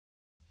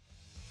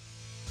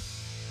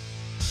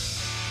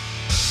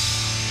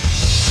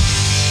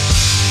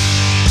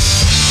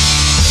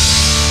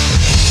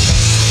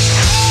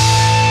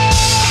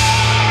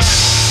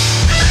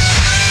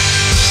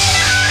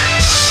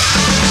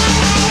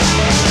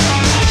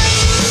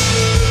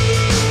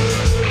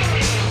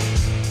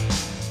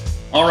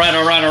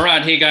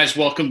right. Hey, guys,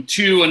 welcome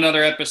to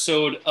another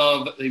episode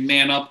of the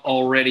Man Up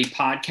Already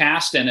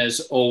podcast. And as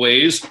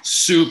always,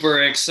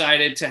 super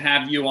excited to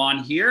have you on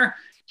here.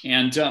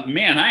 And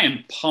man, I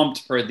am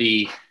pumped for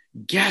the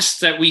guests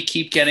that we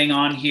keep getting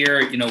on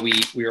here. You know,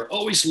 we are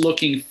always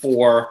looking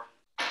for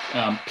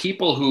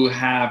people who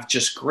have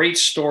just great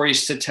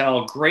stories to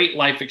tell, great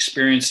life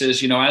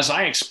experiences. You know, as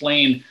I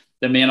explain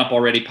the Man Up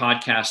Already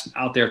podcast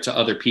out there to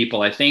other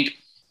people, I think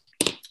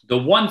the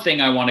one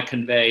thing I want to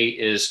convey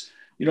is,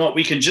 you know what,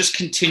 we can just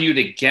continue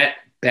to get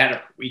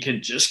better. We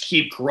can just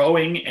keep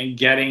growing and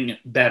getting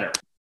better.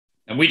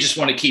 And we just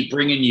want to keep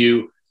bringing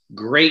you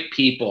great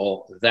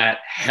people that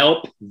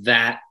help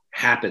that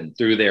happen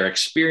through their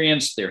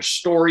experience, their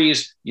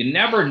stories. You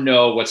never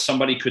know what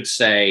somebody could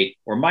say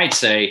or might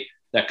say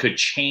that could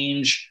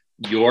change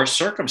your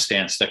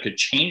circumstance, that could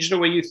change the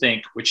way you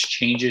think, which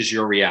changes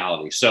your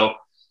reality. So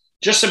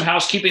just some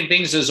housekeeping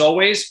things as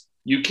always.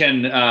 You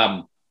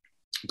can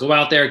go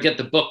out there, get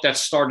the book that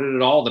started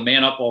it all, the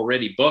Man Up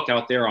Already book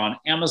out there on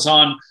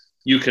Amazon.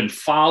 You can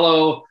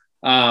follow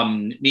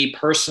me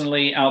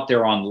personally out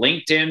there on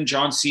LinkedIn,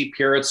 John C.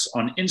 Puritz,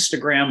 on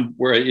Instagram,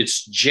 where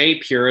it's J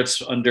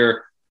Puritz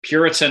under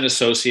Puritz and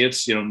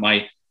Associates. You know,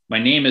 my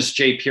name is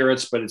J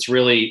Puritz, but it's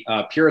really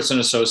Puritz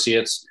and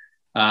Associates.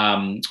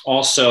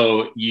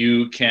 Also,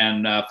 you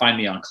can find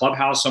me on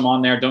Clubhouse. I'm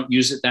on there. Don't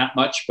use it that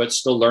much, but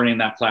still learning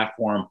that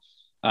platform.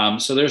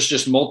 So there's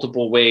just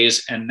multiple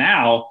ways. And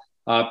now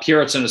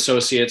Puritz and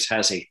Associates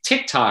has a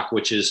TikTok,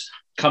 which is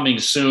coming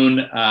soon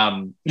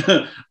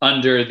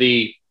under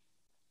the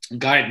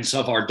guidance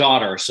of our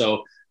daughter.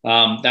 So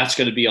that's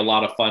going to be a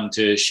lot of fun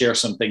to share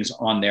some things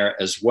on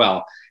there as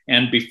well.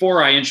 And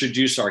before I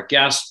introduce our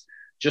guest,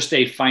 just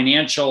a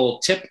financial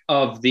tip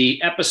of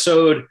the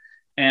episode.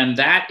 And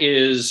that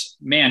is,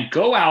 man,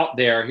 go out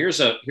there.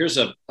 Here's a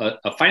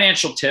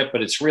financial tip,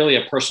 but it's really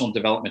a personal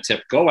development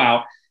tip. Go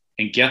out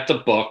and get the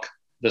book,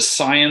 The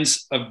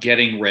Science of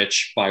Getting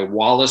Rich by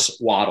Wallace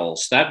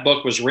Wattles. That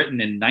book was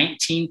written in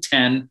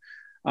 1910.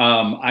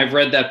 I've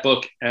read that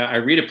book. I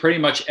read it pretty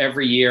much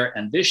every year.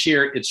 And this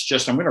year,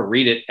 I'm going to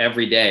read it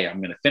every day.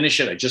 I'm going to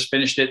finish it. I just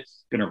finished it.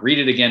 I'm going to read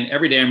it again.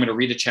 Every day, I'm going to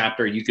read a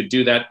chapter. You could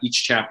do that.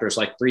 Each chapter is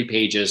like 3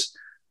 pages.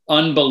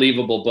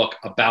 Unbelievable book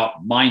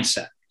about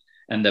mindset.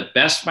 And the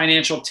best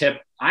financial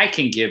tip I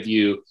can give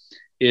you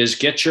is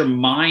get your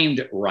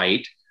mind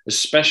right,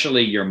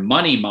 especially your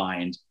money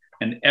mind,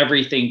 and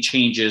everything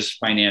changes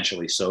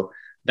financially. So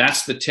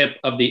that's the tip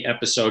of the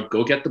episode.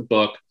 Go get the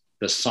book,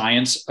 The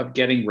Science of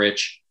Getting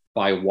Rich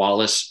by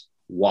Wallace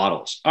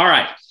Wattles. All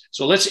right,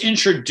 so let's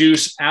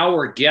introduce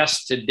our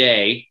guest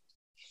today.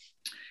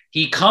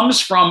 He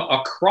comes from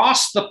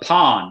across the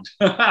pond.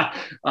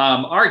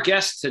 Our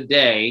guest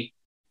today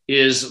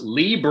is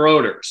Lee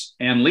Broders.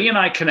 And Lee and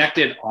I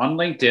connected on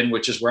LinkedIn,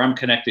 which is where I'm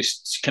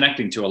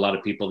connecting to a lot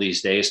of people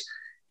these days.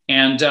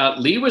 And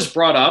Lee was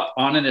brought up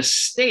on an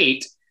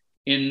estate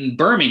in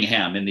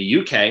Birmingham in the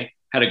UK,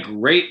 had a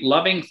great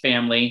loving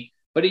family,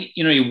 but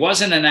he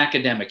wasn't an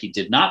academic. He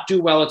did not do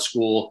well at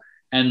school.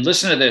 And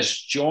listen to this,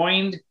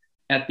 joined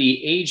at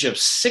the age of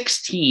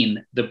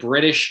 16, the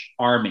British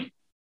Army.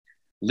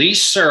 Lee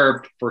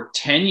served for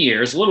 10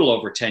 years, a little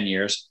over 10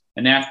 years.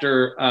 And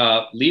after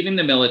leaving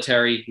the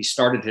military, he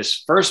started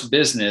his first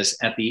business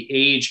at the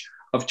age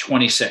of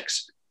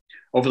 26.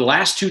 Over the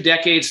last 2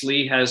 decades,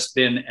 Lee has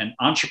been an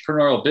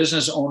entrepreneurial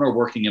business owner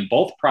working in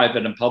both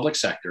private and public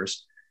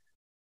sectors.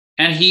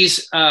 And he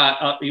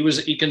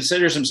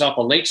considers himself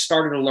a late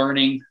starter to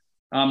learning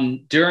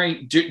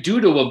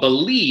due to a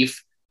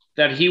belief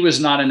that he was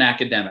not an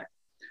academic.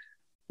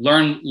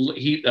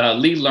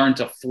 Lee learned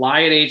to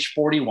fly at age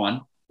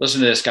 41.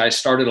 Listen to this, guys.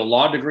 Started a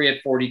law degree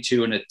at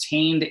 42 and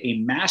attained a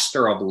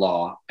Master of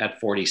Law at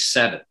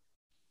 47.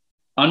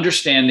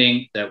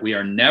 Understanding that we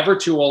are never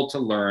too old to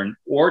learn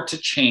or to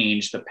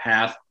change the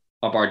path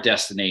of our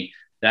destiny.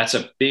 That's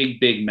a big,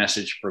 big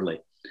message for Lee.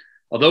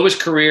 Although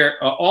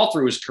all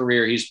through his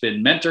career, he's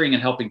been mentoring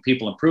and helping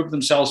people improve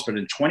themselves. But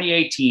in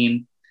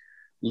 2018,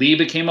 Lee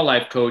became a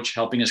life coach,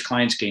 helping his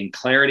clients gain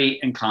clarity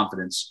and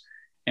confidence,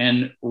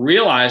 and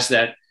realized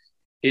that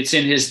it's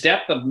in his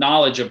depth of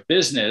knowledge of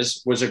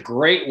business was a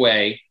great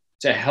way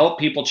to help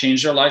people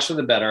change their lives for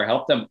the better,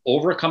 help them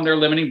overcome their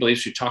limiting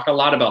beliefs. We talk a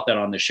lot about that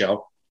on the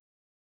show,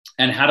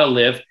 and how to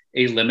live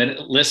a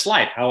limitless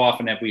life. How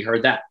often have we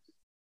heard that?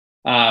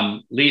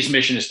 Lee's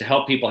mission is to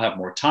help people have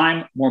more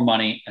time, more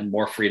money, and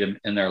more freedom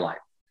in their life.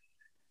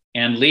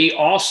 And Lee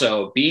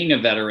also, being a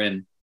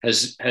veteran,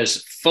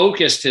 has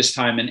focused his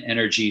time and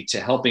energy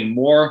to helping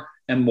more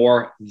and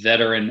more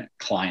veteran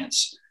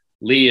clients.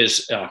 Lee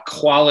is a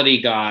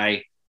quality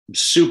guy. I'm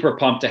super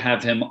pumped to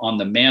have him on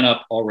the Man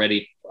Up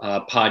Already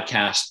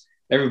podcast.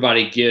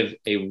 Everybody give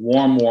a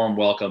warm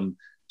welcome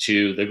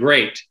to the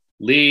great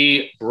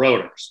Lee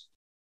Broders.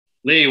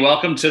 Lee,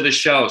 welcome to the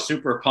show.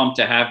 Super pumped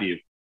to have you.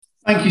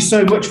 Thank you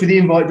so much for the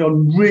invite,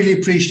 John. Really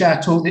appreciate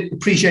our talk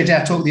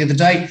the other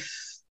day,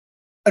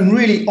 and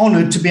really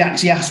honoured to be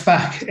actually asked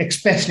back,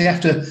 especially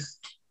after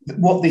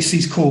what this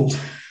is called.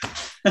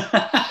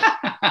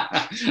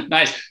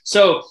 Nice.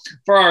 So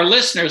for our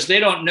listeners, they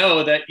don't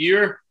know that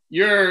you're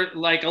you're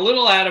like a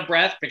little out of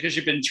breath because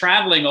you've been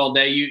traveling all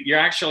day. You're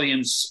actually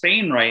in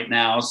Spain right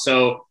now.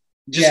 So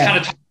just kind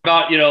of talk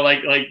about,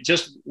 I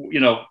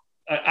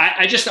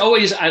just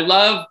always, I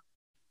love,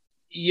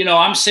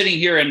 I'm sitting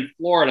here in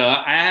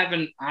Florida. I've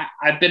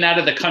been out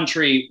of the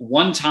country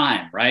one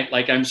time, right?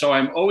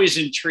 I'm always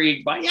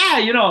intrigued by,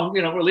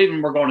 we're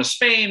leaving, we're going to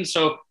Spain.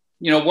 So,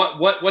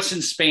 what's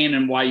in Spain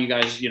and why you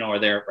guys, are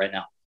there right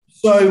now?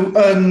 So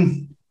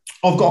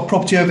I've got a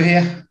property over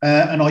here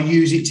and I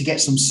use it to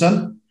get some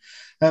sun.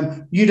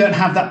 You don't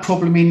have that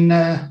problem in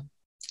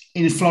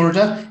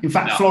Florida. In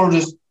fact, no.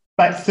 Florida's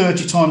about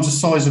 30 times the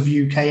size of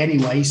UK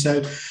anyway.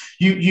 So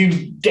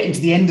you getting to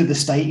the end of the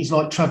state is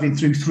like traveling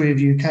through 3 of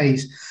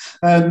UK's.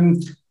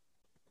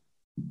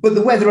 But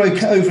the weather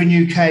over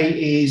in UK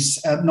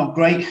is not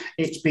great.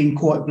 It's been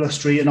quite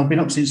blustery, and I've been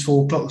up since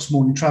 4 o'clock this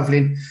morning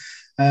traveling.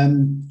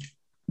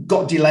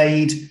 Got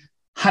delayed,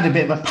 had a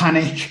bit of a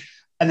panic,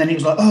 and then it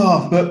was like,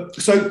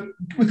 so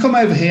we come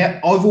over here.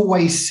 I've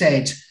always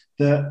said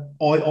that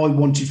I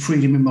wanted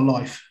freedom in my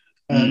life.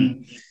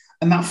 And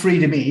that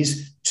freedom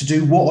is to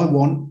do what I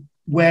want,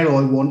 where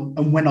I want,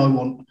 and when I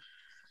want.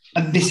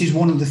 And this is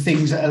one of the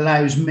things that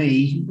allows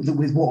me,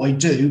 with what I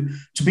do,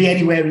 to be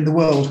anywhere in the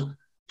world.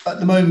 At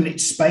the moment,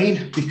 it's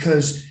Spain,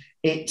 because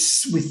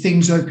it's, with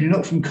things opening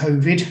up from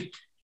COVID,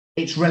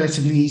 it's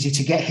relatively easy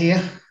to get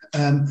here.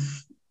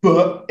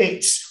 But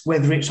it's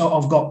whether it's,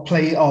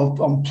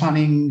 I'm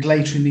planning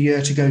later in the year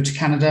to go to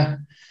Canada.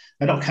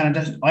 Not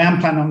Canada. I am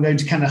planning on going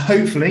to Canada,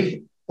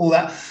 hopefully, all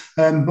that,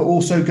 but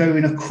also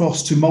going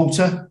across to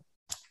Malta.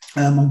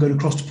 I'm going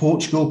across to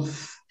Portugal,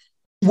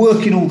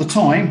 working all the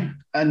time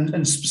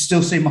and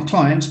still seeing my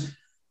clients,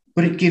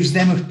 but it gives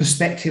them a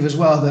perspective as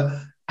well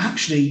that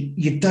actually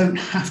you don't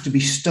have to be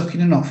stuck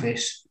in an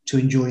office to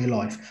enjoy your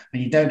life,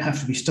 and you don't have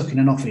to be stuck in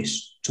an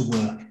office to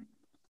work.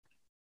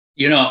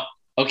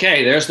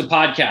 Okay, there's the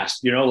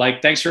podcast,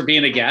 thanks for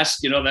being a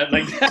guest,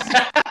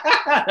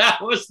 that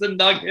was the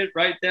nugget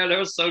right there. That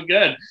was so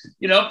good,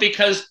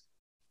 because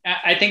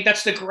I think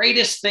that's the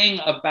greatest thing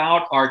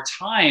about our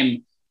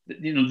time,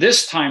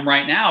 this time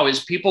right now,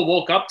 is people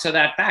woke up to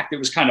that fact. It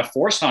was kind of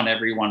forced on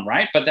everyone,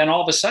 right? But then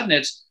all of a sudden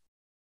it's,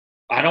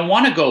 I don't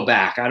want to go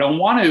back. I don't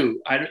want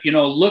to, I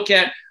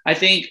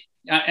think,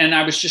 and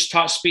I was just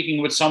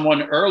speaking with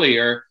someone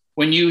earlier,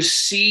 when you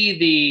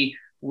see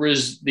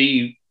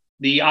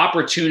the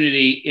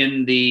opportunity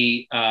in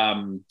the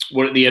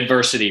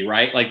adversity,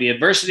 right? Like the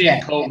adversity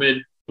of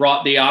COVID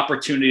brought the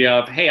opportunity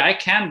of, hey, I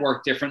can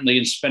work differently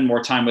and spend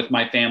more time with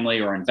my family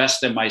or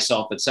invest in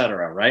myself, et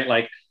cetera, right?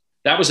 Like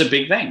that was a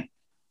big thing.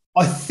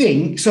 I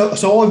think so.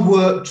 So I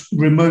worked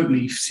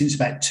remotely since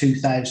about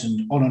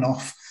 2000, on and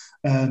off.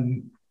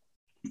 And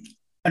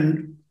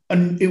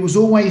it was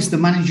always the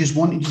managers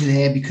wanted you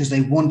there because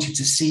they wanted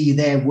to see you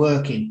there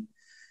working,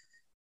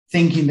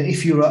 thinking that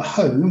if you're at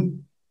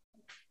home,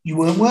 you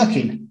weren't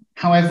working.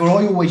 However,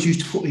 I always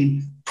used to put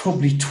in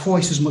probably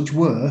twice as much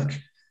work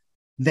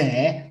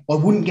there. I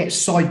wouldn't get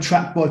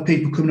sidetracked by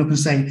people coming up and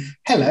saying,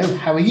 hello,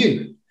 how are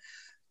you?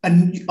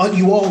 And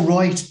you are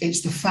right.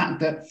 It's the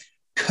fact that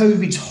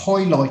COVID's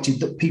highlighted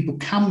that people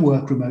can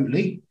work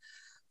remotely,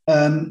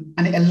 and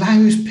it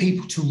allows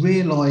people to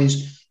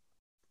realise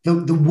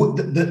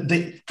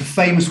the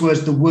famous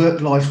words, the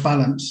work-life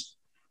balance,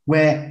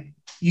 where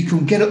you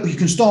can get up, you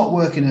can start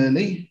working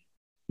early,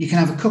 you can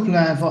have a couple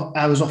of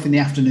hours off in the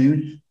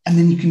afternoon, and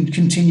then you can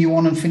continue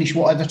on and finish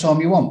whatever time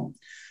you want.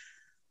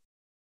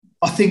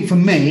 I think for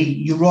me,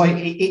 you're right.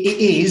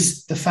 It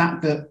is the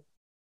fact that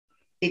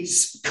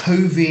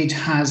COVID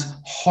has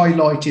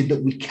highlighted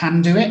that we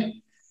can do it,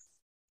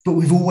 but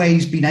we've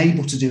always been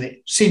able to do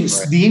it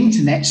since the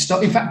internet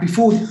started. In fact,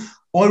 before,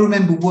 I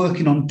remember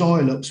working on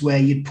dial-ups where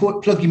you'd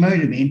plug your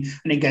modem in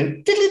and it'd go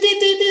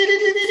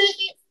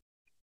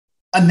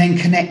and then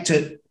connect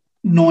at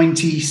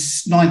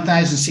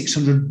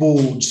 9,600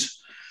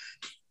 boards.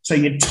 So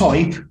you'd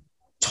type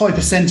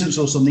a sentence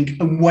or something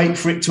and wait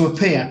for it to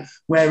appear.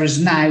 Whereas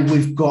now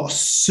we've got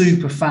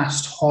super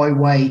fast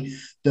highway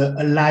that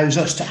allows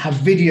us to have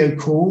video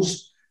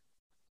calls,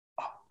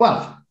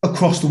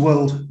 across the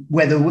world,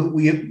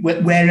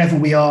 wherever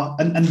we are.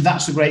 And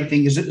that's the great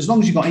thing, is that as long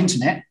as you've got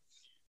internet,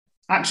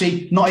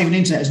 actually not even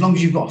internet, as long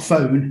as you've got a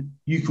phone,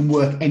 you can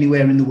work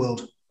anywhere in the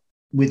world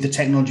with the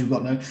technology we've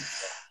got now.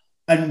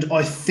 And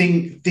I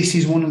think this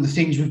is one of the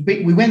things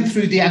we went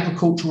through the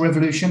agricultural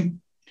revolution.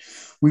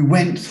 We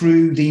went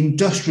through the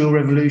industrial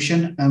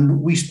revolution,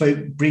 and we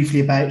spoke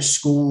briefly about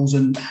schools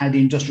and how the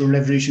industrial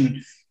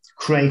revolution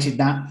created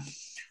that.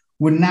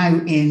 We're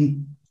now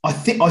in, I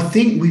think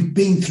we've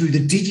been through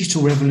the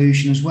digital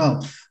revolution as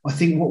well. I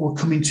think what we're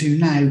coming to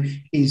now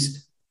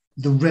is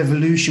the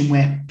revolution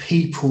where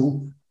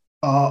people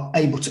are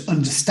able to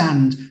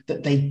understand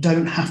that they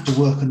don't have to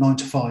work a 9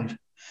 to 5.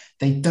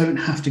 They don't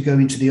have to go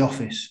into the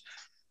office.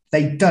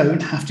 They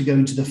don't have to go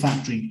into the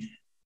factory.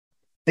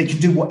 They can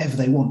do whatever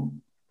they want.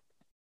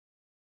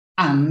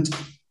 And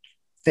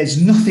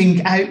there's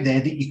nothing out there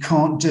that you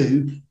can't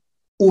do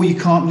or you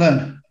can't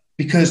learn,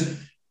 because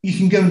you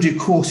can go and do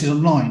courses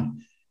online.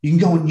 You can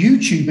go on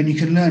YouTube and you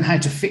can learn how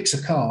to fix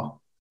a car.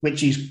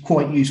 which is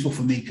quite useful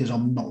for me because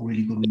I'm not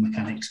really good with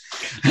mechanics.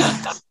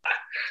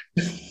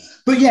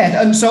 But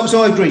yeah, and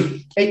so I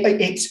agree.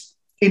 It's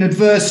in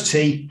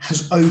adversity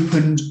has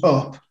opened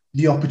up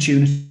the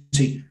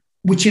opportunity,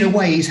 which in a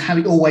way is how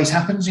it always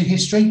happens in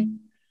history.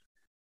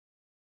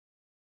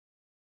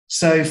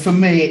 So for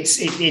me, it's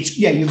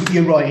yeah,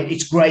 you're right.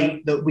 It's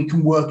great that we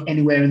can work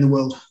anywhere in the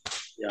world.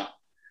 Yeah.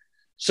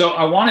 So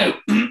I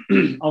want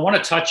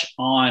to touch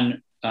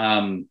on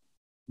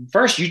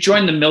first. You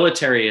joined the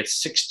military at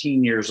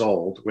 16 years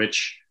old,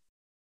 which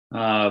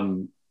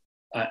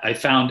I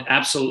found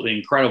absolutely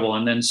incredible,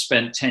 and then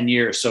spent 10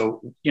 years.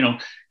 So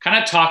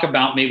kind of talk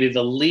about maybe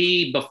the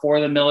Lee before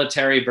the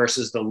military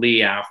versus the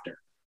Lee after.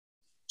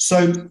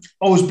 So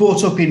I was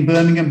brought up in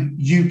Birmingham,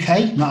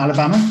 UK, not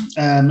Alabama.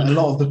 A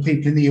lot of the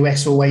people in the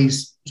US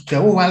always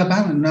go, "Oh,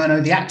 Alabama."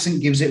 No, the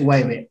accent gives it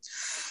away a bit.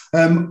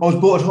 I was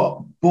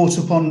brought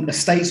up on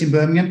estates in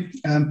Birmingham,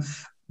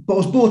 but I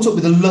was brought up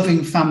with a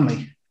loving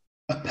family.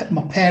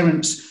 My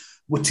parents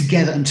were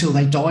together until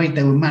they died.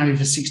 They were married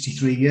for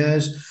 63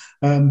 years.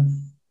 I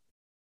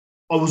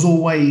was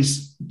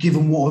always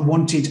given what I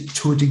wanted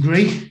to a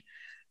degree,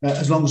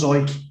 as long as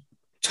I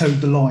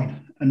towed the line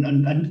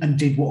and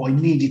did what I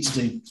needed to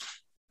do.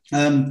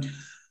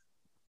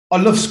 I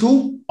loved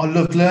school. I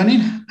loved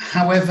learning.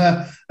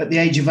 However, at the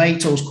age of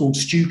 8, I was called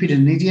stupid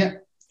and an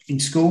idiot in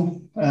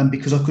school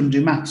because I couldn't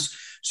do maths.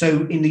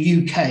 So in the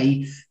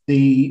UK,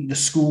 the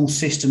school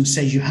system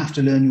says you have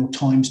to learn your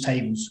times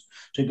tables.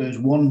 So it goes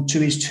 1,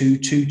 2 is 2,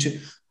 2, 2.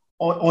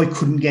 I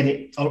couldn't get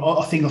it.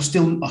 I think I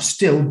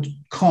still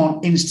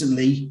can't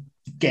instantly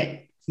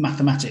get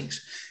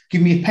mathematics.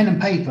 Give me a pen and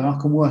paper, I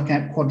can work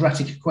out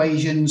quadratic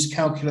equations,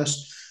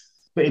 calculus,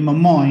 but in my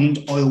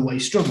mind, I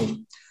always struggled.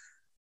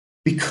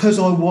 Because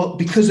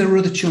there were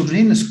other children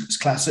in this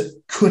class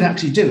that could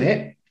actually do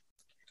it,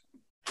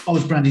 I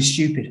was branded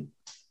stupid.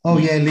 Oh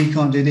yeah, Lee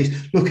can't do this.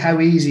 Look how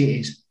easy it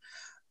is.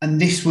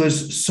 And this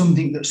was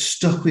something that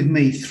stuck with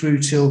me through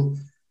till,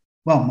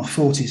 well, my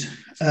 40s.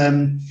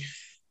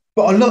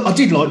 But I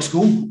did like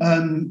school.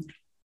 I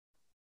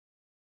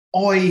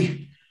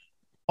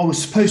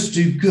was supposed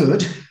to do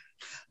good.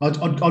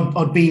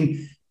 I'd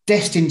been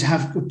destined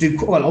to do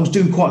well. I was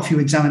doing quite a few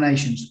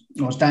examinations.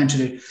 I was down to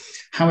do.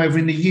 However,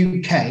 in the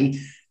UK,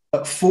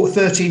 at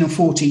 13 or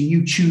 14,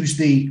 you choose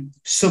the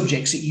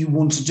subjects that you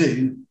want to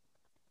do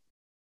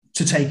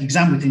to take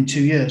exam within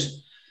 2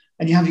 years,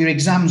 and you have your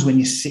exams when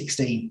you're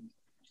 16.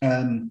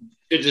 To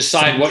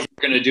decide what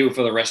you're going to do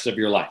for the rest of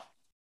your life.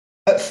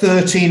 At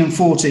 13 and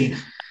 14.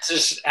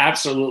 This is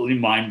absolutely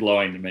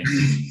mind-blowing to me.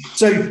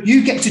 So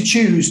you get to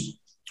choose,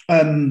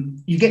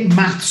 you get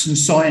maths and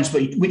science,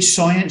 but which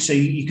science? So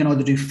you can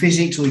either do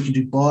physics, or you can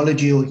do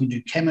biology, or you can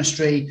do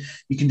chemistry,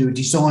 you can do a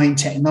design,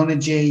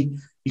 technology,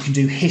 you can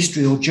do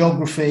history or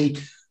geography.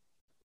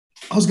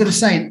 I was going to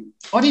say,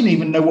 I didn't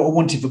even know what I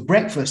wanted for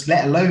breakfast,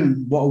 let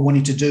alone what I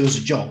wanted to do as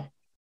a job.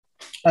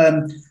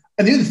 And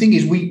the other thing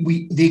is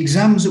the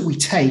exams that we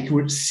take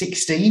were at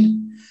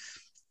 16,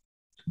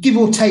 give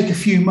or take a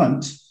few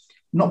months.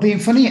 Not being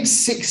funny, at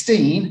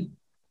 16,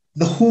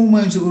 the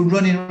hormones that were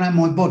running around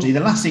my body, the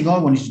last thing I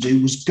wanted to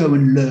do was go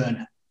and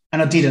learn.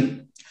 And I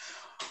didn't.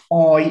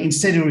 I,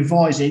 instead of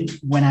revising,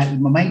 went out with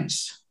my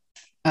mates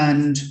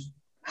and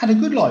had a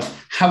good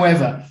life.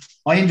 However,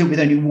 I ended up with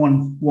only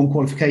one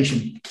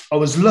qualification. I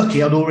was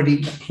lucky. I'd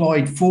already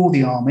applied for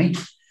the army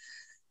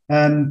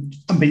and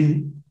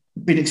been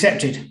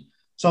accepted.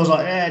 So I was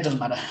like, it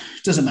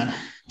doesn't matter.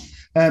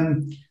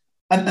 And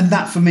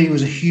that for me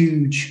was a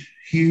huge,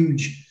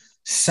 huge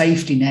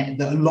safety net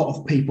that a lot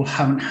of people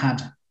haven't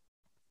had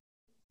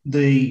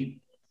the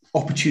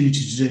opportunity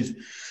to do.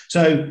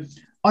 So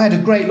I had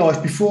a great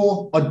life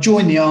before I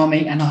joined the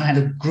army, and I had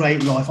a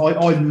great life.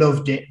 I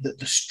loved it, that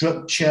the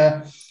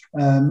structure,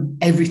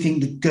 everything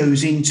that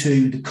goes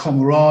into the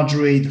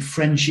camaraderie, the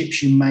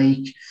friendships you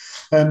make,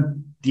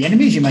 the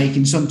enemies you're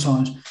making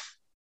sometimes.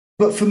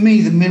 But for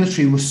me, the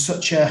military was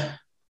such an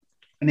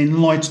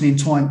enlightening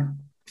time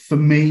for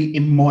me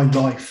in my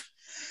life.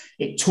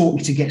 It taught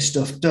me to get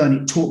stuff done.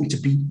 It taught me to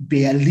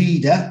be a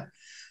leader.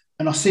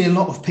 And I see a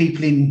lot of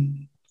people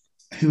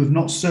who have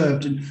not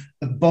served, and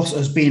a boss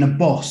as being a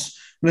boss.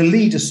 Well, a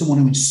leader is someone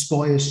who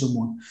inspires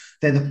someone.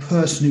 They're the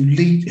person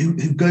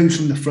who goes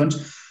from the front.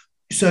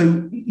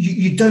 So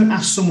you don't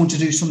ask someone to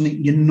do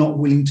something you're not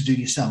willing to do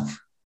yourself.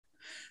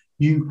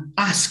 You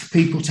ask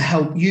people to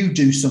help you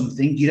do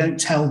something. You don't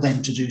tell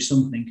them to do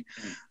something.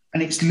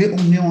 And it's little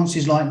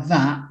nuances like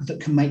that that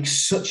can make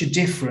such a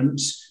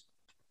difference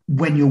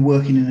when you're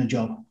working in a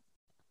job.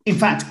 In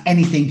fact,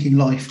 anything in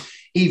life,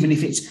 even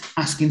if it's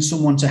asking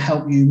someone to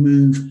help you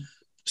move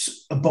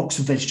a box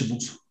of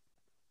vegetables.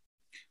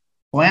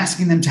 By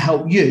asking them to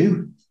help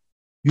you,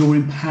 you're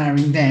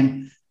empowering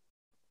them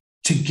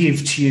to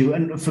give to you.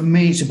 And for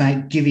me, it's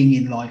about giving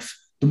in life.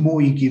 The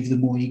more you give, the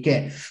more you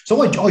get.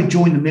 So I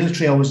joined the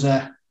military. I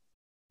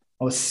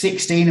was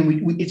 16,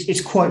 and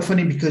it's quite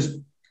funny because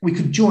we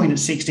could join at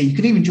 16. You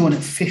could even join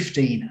at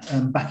 15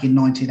 back in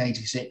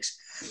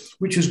 1986,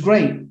 which was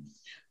great.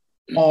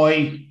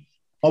 I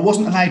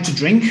wasn't allowed to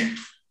drink.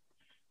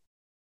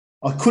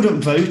 I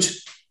couldn't vote,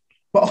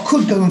 but I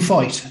could go and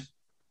fight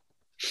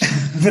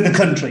for the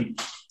country.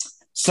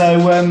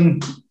 So,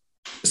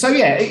 so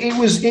yeah, it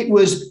was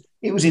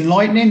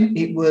enlightening.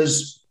 It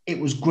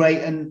was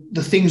great, and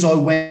the things I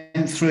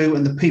went through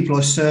and the people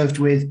I served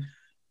with,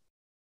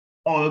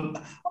 I'm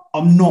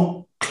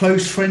not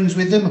close friends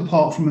with them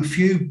apart from a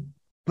few,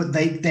 but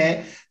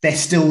they're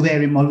still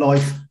there in my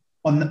life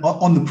on the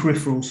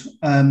peripherals,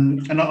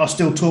 and I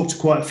still talk to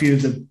quite a few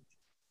of them.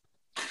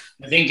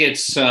 I think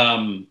it's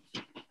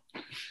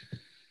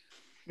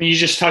you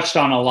just touched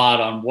on a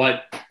lot on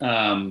what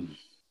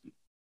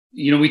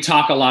we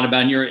talk a lot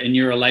about, and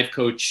you're a life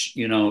coach,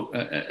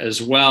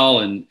 as well.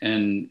 And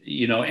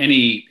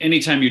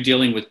anytime you're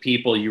dealing with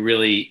people,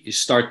 you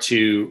start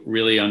to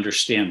really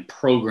understand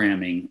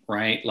programming,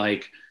 right?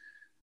 Like,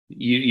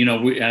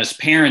 we, as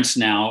parents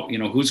now,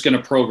 who's going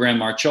to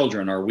program our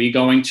children? Are we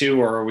going to,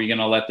 or are we going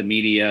to let the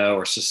media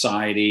or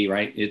society,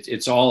 right?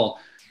 It's all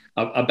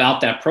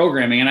about that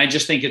programming. And I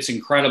just think it's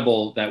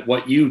incredible that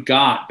what you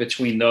got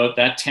between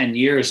that 10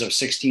 years of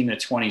 16 to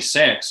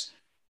 26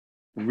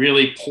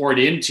 really poured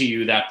into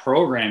you, that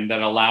program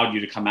that allowed you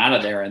to come out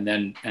of there and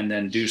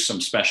then do some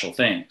special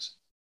things.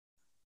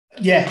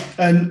 Yeah.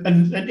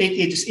 And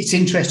it's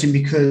interesting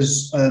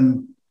because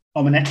I'm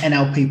an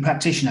NLP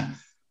practitioner.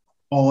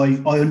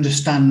 I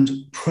understand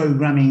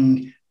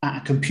programming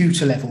at a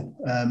computer level.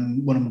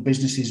 One of my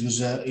businesses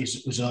was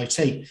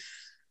IT.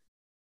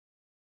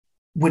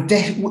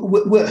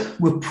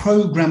 We're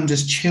programmed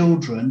as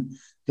children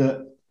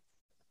that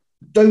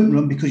don't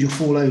run because you'll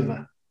fall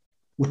over.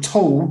 We're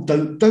told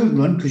don't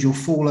run because you'll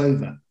fall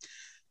over.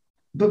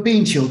 But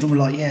being children, we're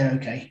like, yeah,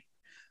 okay.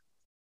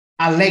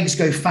 Our legs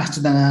go faster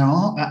than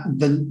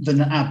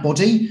our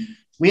body.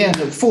 We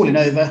end up falling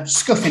over,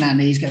 scuffing our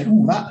knees, going,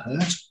 oh, that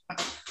hurt.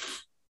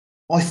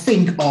 I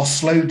think I'll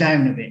slow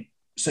down a bit.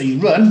 So you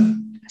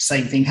run,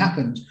 same thing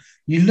happens.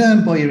 You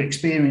learn by your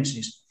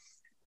experiences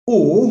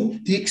or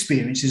the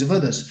experiences of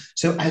others.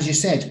 So as you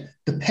said,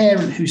 the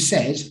parent who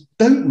says,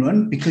 don't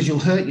run because you'll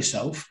hurt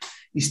yourself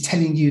is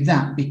telling you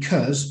that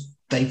because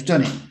they've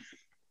done it.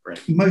 Right.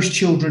 Most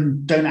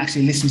children don't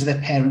actually listen to their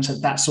parents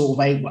at that sort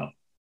of age. Well,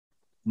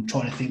 I'm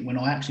trying to think when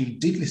I actually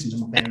did listen to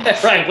my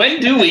parents. Right.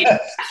 When do we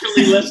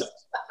actually listen?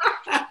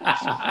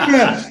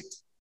 Yeah.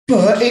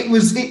 But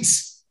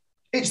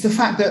it's the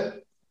fact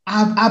that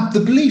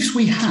the beliefs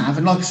we have,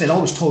 and like I said, I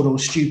was told I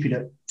was stupid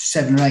at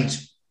 7 or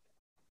 8.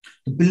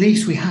 The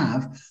beliefs we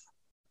have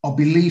are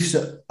beliefs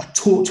that are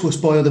taught to us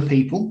by other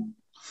people,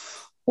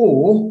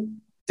 or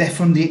they're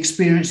from the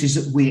experiences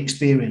that we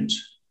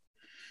experience.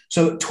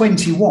 So at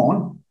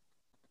 21,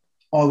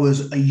 I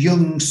was a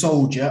young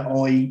soldier.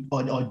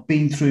 I'd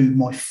been through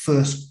my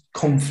first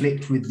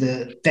conflict with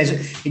the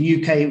desert. In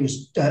UK, it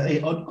was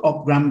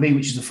Op Granby,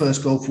 which is the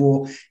first Gulf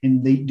War.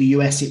 In the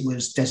US, it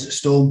was Desert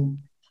Storm.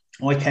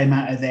 I came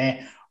out of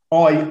there.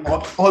 I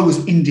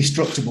was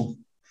indestructible.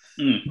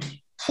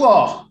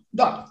 Yeah.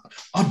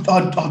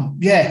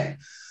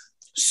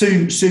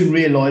 Soon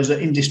realised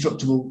that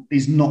indestructible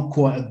is not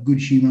quite a good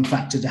human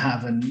factor to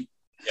have, and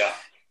yeah,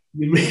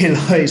 you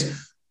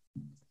realise.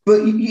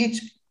 But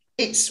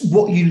it's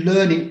what you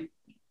learn, it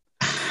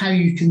how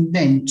you can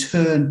then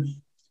turn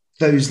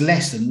those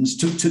lessons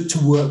to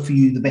work for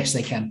you the best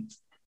they can.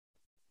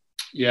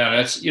 Yeah,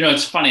 that's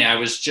it's funny. I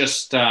was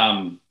just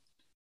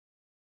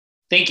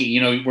thinking,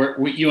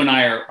 you and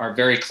I are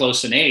very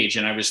close in age,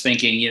 and I was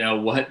thinking,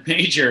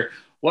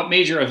 what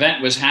major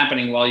event was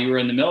happening while you were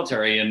in the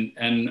military,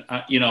 and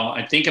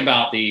I think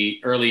about the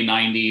early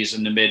 90s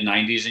and the mid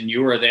 90s, and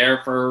you were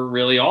there for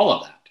really all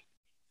of that.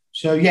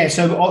 So yeah, I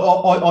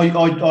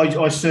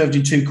served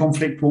in 2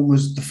 conflicts. One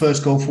was the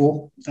first Gulf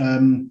War,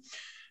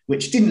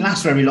 which didn't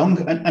last very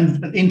long.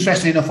 And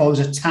interestingly enough, I was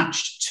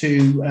attached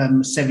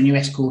to 7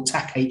 US called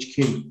TAC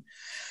HQ,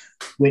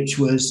 which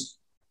was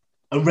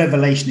a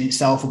revelation in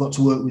itself. I got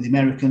to work with the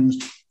Americans.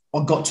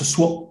 I got to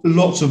swap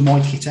lots of my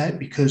kit out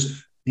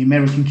because the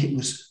American kit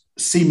was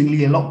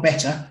seemingly a lot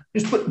better.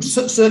 It was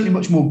certainly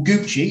much more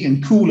Gucci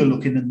and cooler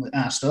looking than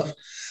our stuff.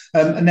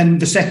 And then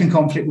the second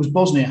conflict was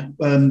Bosnia,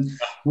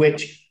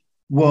 which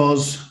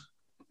was,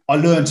 I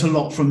learned a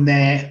lot from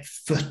there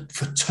for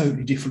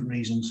totally different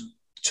reasons.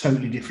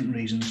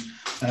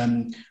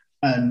 And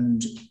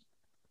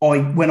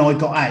when I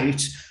got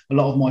out, a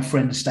lot of my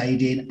friends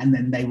stayed in, and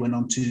then they went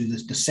on to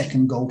the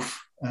second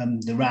Gulf,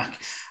 the Iraq.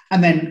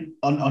 And then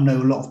I know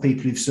a lot of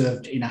people who've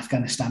served in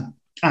Afghanistan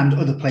and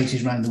other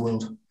places around the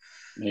world.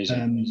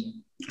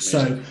 Amazing.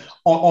 So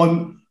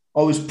I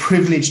was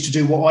privileged to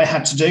do what I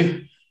had to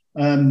do.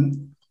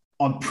 I'm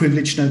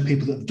privileged to know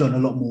people that have done a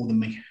lot more than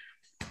me.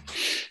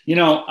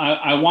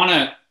 I want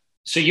to,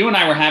 so you and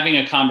I were having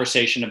a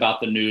conversation about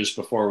the news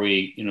before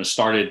we,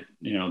 started,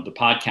 the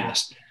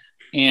podcast.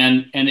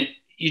 And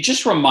you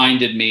just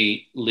reminded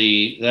me,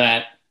 Lee,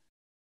 that,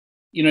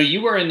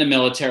 you were in the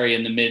military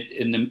in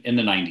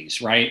the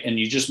 90s, right? And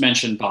you just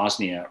mentioned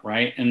Bosnia,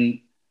 right? And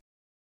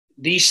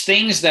these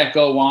things that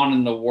go on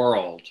in the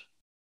world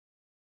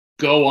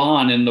go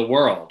on in the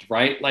world,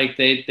 right? Like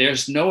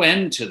there's no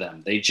end to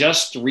them. They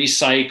just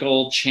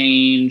recycle,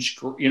 change,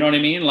 you know what I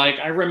mean? Like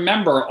I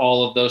remember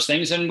all of those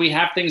things, and we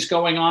have things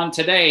going on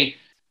today,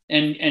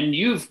 and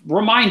you've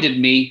reminded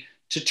me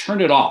to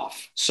turn it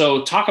off.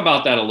 So talk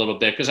about that a little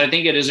bit, because I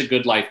think it is a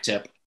good life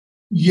tip.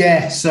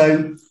 Yeah.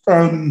 So,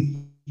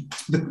 and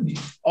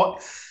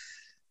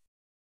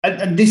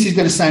this is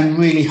going to sound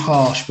really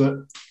harsh,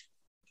 but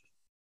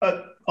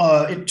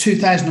in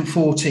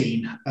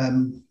 2014,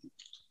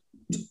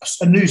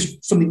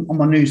 something on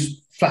my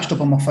news flashed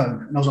up on my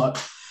phone, and I was like,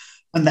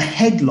 and the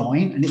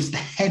headline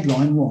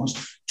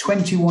was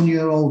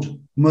 21-year-old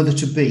mother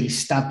to be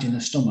stabbed in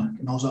the stomach,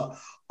 and I was like,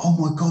 oh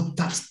my God,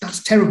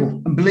 that's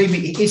terrible. And believe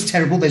me, it is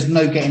terrible. There's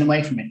no getting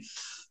away from it.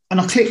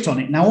 And I clicked on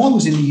it. Now I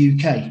was in the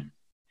UK,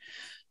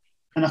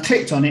 and I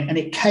clicked on it, and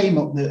it came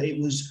up that it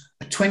was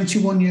a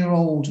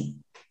 21-year-old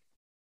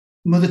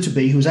mother to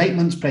be who was 8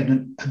 months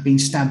pregnant had been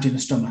stabbed in the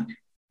stomach.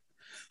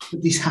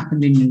 But this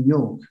happened in New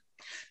York.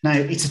 Now,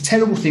 it's a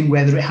terrible thing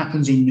whether it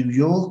happens in New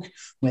York,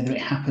 whether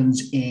it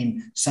happens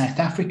in South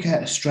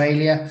Africa,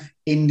 Australia,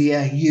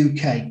 India,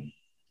 UK.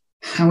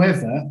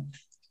 However,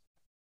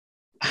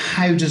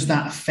 how does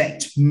that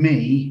affect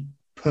me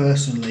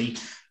personally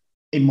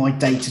in my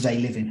day-to-day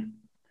living?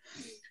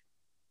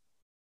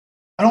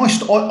 And I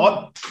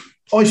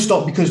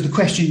stopped because the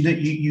question that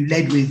you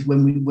led with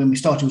when we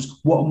started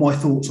was, what are my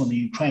thoughts on the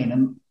Ukraine?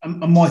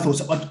 And my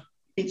thoughts,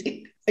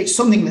 it's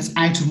something that's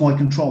out of my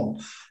control.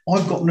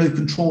 I've got no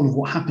control of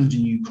what happens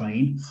in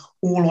Ukraine.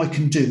 All I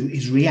can do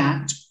is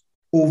react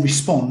or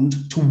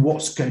respond to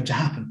what's going to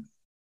happen.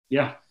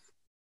 Yeah.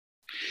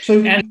 So,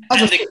 and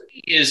the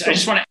key is, I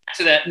just want to add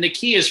to that, and the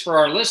key is for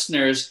our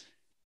listeners,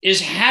 is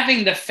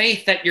having the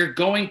faith that you're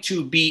going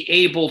to be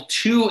able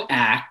to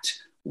act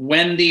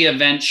when the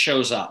event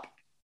shows up.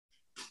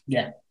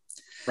 Yeah.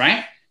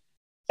 Right?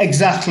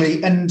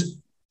 Exactly. And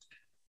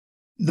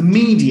the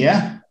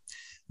media,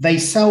 they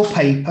sell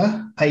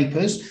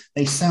papers,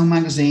 they sell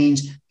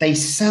magazines, they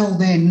sell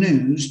their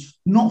news,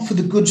 not for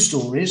the good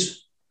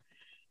stories.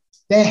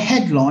 Their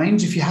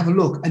headlines, if you have a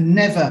look, are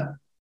never,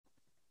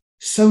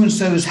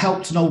 so-and-so has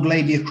helped an old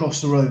lady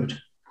across the road.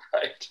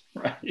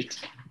 Right.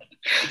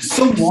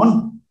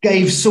 Someone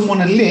gave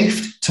someone a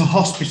lift to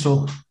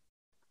hospital.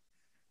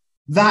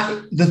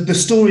 That the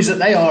stories that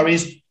they are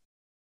is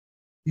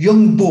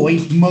young boy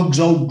mugs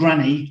old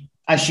granny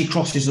as she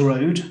crosses the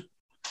road.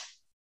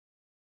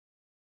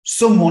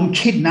 Someone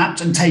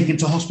kidnapped and taken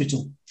to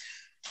hospital.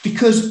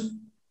 Because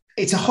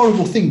it's a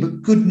horrible thing,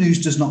 but good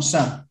news does not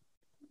sell.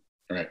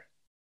 Right.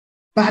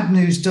 Bad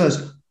news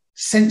does.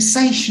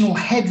 Sensational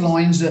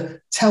headlines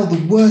that tell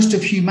the worst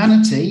of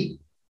humanity,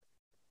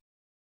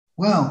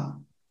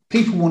 well,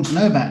 people want to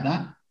know about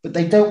that, but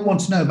they don't want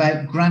to know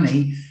about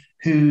granny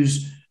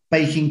who's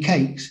baking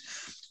cakes.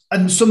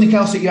 And something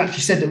else that you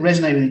actually said that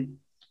resonated with me.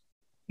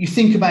 You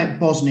think about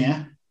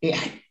Bosnia,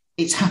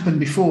 it's happened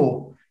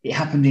before. It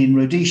happened in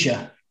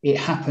Rhodesia. It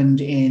happened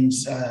in,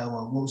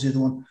 what was the other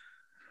one?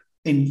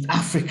 In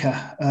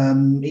Africa.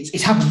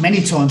 It's happened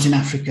many times in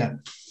Africa.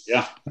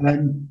 Yeah.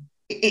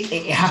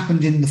 It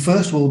happened in the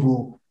First World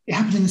War. It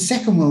happened in the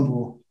Second World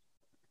War.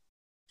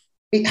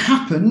 It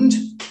happened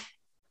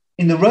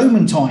in the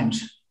Roman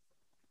times.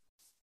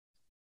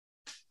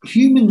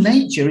 Human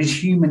nature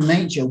is human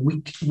nature.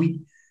 We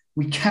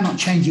cannot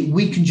change it.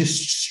 We can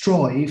just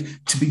strive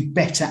to be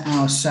better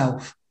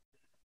ourselves.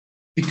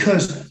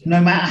 Because no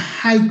matter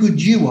how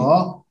good you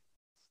are,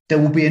 there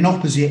will be an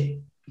opposite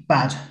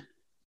bad.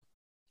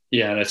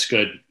 Yeah, that's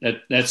good.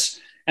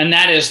 And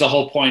that is the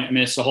whole point. I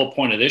mean, it's the whole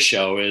point of this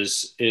show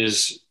is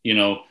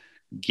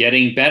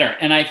getting better.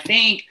 And I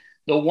think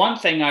the one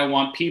thing I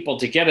want people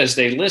to get as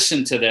they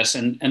listen to this,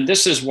 and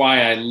this is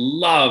why I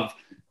love,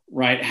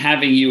 right,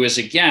 having you as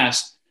a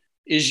guest,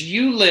 is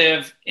you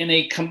live in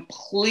a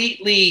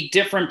completely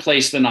different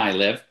place than I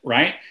live,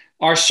 right?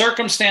 Our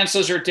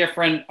circumstances are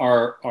different.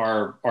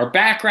 Our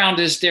background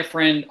is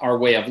different. Our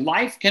way of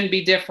life can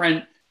be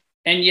different.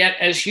 And yet,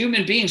 as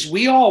human beings,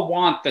 we all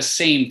want the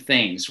same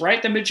things,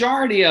 right? The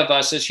majority of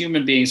us as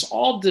human beings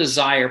all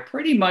desire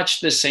pretty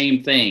much the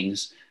same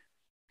things.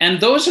 And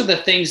those are the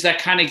things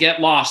that kind of get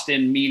lost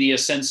in media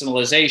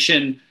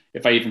sensationalization,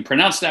 if I even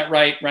pronounce that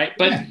right?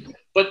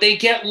 But they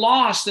get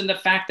lost in the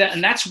fact that,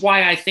 and that's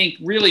why I think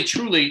really,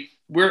 truly,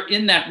 we're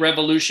in that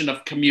revolution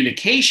of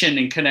communication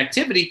and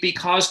connectivity,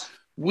 because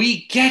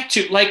we get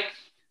to, like,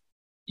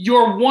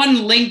 your one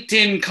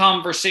LinkedIn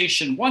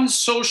conversation, one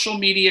social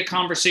media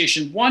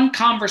conversation, one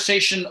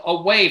conversation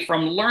away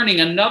from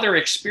learning another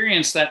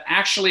experience that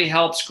actually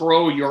helps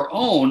grow your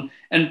own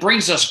and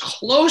brings us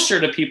closer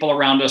to people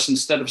around us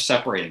instead of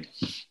separating.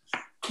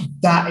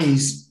 That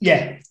is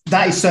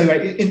so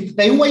right.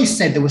 They always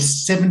said there were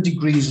 7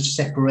 degrees of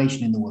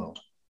separation in the world.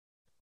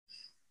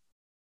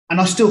 And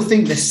I still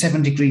think there's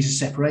 7 degrees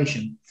of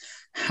separation.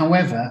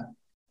 However,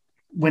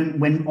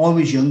 when I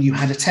was young, you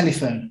had a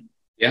telephone.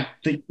 Yeah.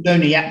 That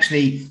only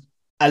actually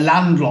a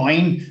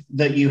landline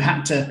that you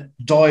had to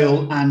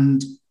dial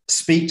and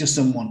speak to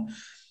someone.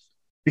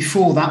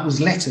 Before that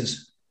was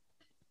letters.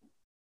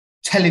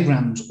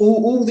 telegrams,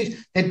 all the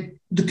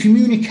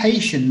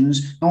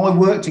communications. Now, I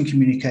worked in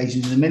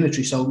communications in the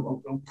military,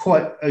 so I'm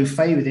quite au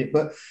fait with it.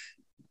 But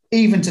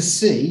even to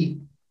see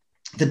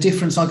the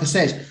difference, like I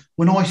said,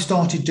 when I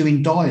started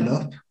doing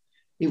dial-up,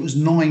 it was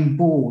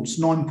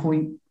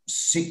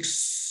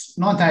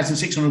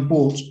 9,600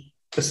 boards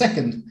per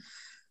second,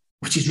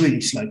 which is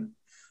really slow.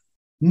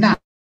 Now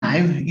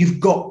you've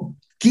got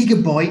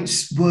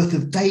gigabytes worth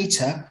of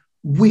data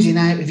whizzing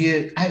out of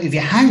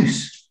your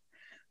house.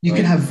 You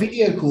can have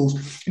video calls.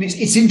 And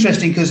it's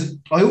interesting because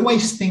I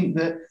always think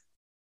that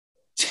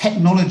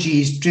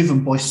technology is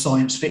driven by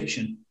science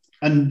fiction.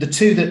 And the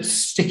two that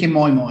stick in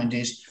my mind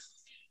is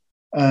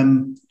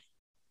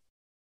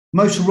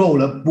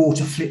Motorola bought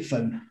a flip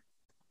phone.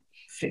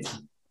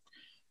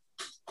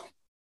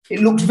 It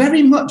looks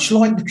very much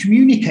like the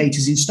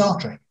communicators in Star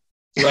Trek.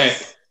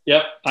 Right.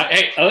 Yep.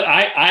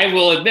 I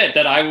will admit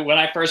that when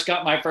I first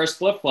got my first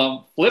flip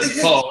phone,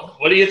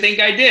 what do you think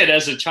I did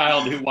as a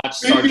child who watched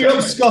Star Trek?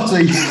 Up,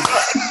 Scotty.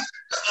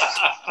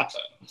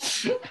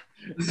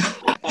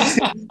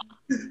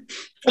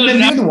 And then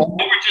the other one,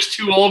 we're just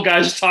two old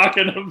guys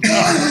talking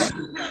about.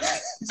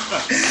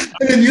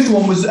 And then the other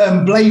one was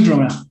Blade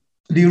Runner,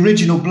 the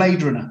original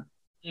Blade Runner.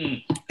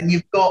 And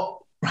you've got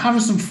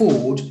Harrison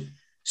Ford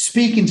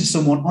speaking to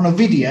someone on a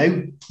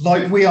video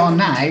like we are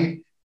now,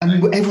 and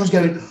everyone's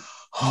going,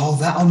 oh,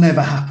 that'll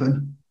never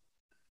happen.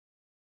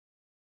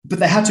 But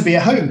they had to be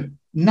at home.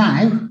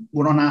 Now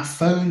we're on our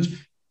phones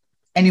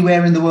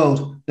anywhere in the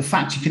world. The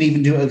fact you can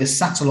even do it over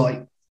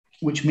satellite,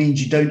 which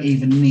means you don't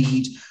even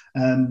need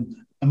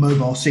a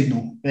mobile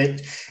signal.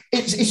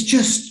 It's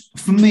just,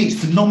 for me,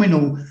 it's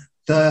phenomenal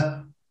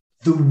the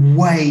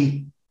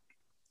way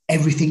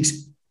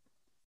everything's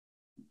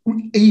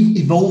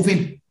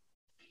evolving.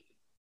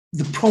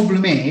 The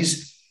problem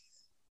is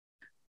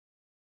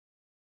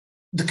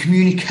the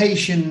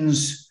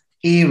communications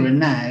era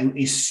now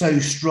is so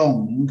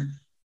strong,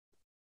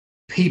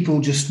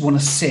 people just want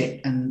to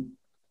sit and,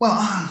 well,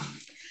 I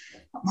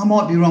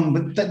might be wrong,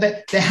 but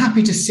they're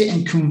happy to sit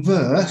and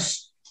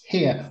converse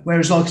here.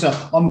 Whereas, like I said,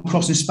 I'm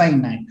across in Spain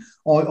now.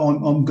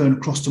 I'm going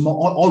across to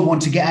I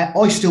want to get out.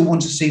 I still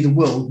want to see the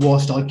world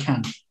whilst I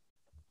can.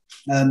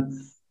 And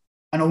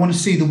I want to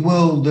see the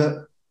world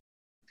that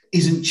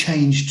isn't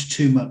changed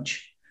too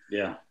much.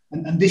 Yeah.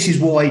 And this is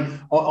why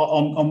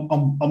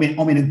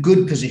I'm in a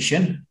good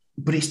position,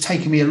 but it's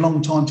taken me a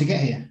long time to get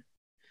here,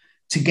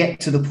 to get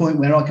to the point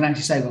where I can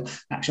actually say, well,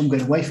 actually, I'm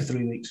going away for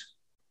 3 weeks.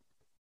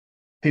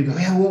 People go,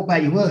 yeah, what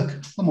about your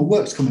work? Well, my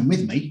work's coming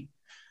with me.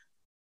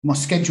 My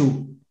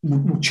schedule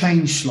will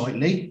change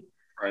slightly.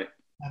 Right.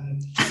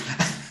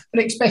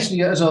 But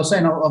especially, as I was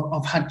saying,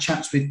 I've had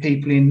chats with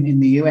people in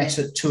the US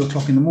at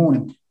 2:00 in the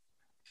morning,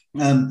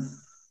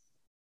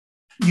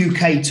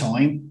 UK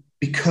time,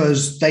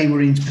 because they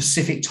were in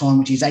Pacific time,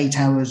 which is 8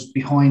 hours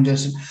behind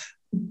us.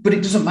 But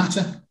it doesn't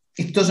matter.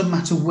 It doesn't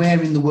matter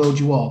where in the world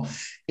you are.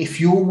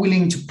 If you're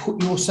willing to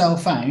put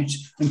yourself out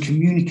and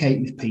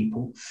communicate with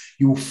people,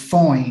 you will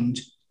find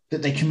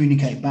that they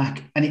communicate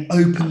back, and it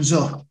opens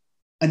up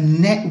a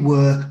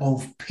network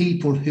of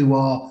people who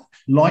are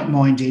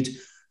like-minded.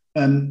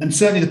 And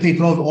certainly the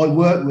people I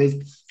work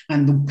with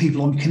and the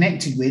people I'm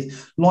connected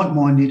with,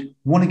 like-minded,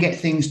 want to get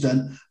things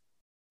done,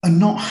 are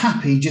not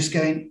happy just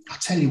going, I'll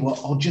tell you what,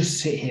 I'll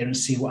just sit here and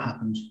see what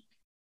happens.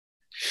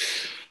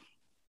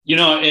 You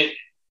know,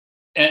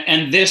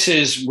 and this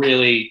is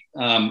really,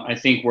 I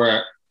think,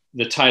 where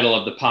the title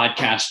of the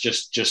podcast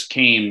just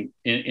came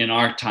in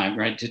our time,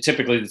 right?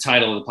 Typically, the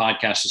title of the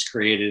podcast is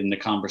created in the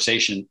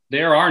conversation.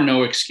 There are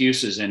no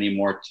excuses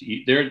anymore.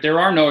 There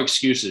are no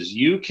excuses.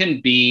 You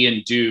can be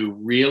and do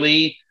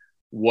really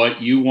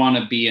what you want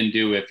to be and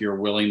do if you're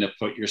willing to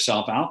put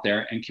yourself out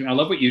there. And I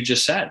love what you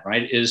just said,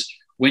 right? Is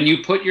when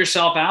you put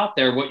yourself out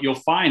there, what you'll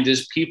find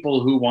is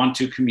people who want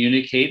to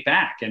communicate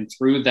back. And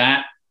through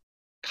that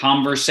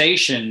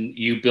conversation,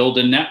 you build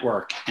a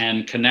network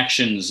and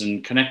connections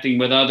and connecting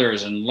with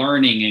others and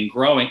learning and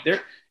growing.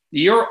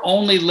 You're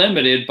only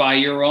limited by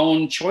your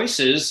own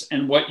choices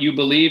and what you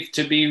believe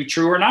to be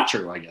true or not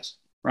true, I guess,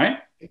 right?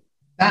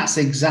 That's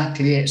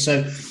exactly it.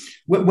 So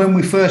when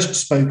we first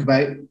spoke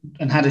about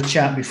and had a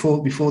chat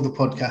before the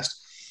podcast,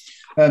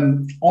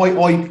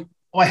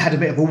 I had a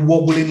bit of a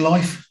wobble in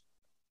life.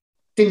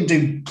 Didn't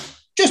do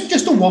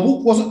just a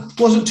wobble,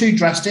 wasn't too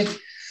drastic.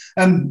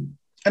 And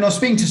I was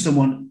speaking to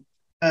someone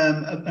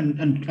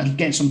and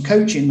getting some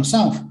coaching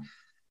myself.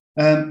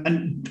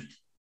 And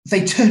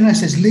they turned around and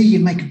says, Lee, you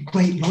make a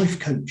great life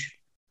coach.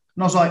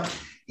 And I was like,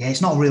 yeah,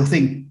 it's not a real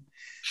thing.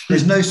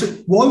 There's no,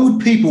 why would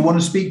people want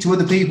to speak to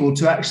other people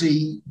to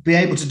actually be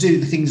able to do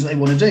the things that they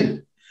want to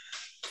do?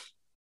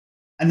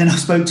 And then I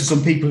spoke to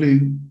some people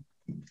who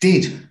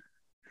did.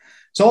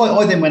 So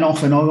I then went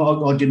off and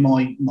I did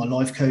my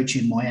life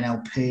coaching, my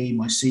NLP,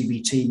 my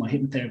CBT, my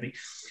hypnotherapy,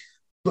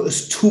 but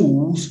as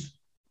tools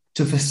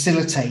to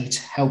facilitate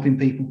helping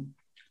people.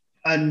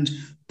 And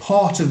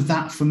part of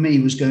that for me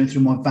was going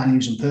through my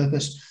values and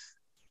purpose.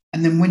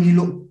 And then when you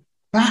look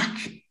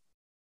back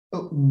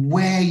at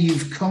where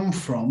you've come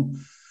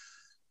from,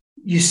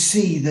 you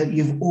see that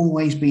you've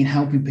always been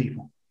helping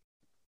people.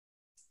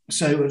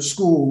 So at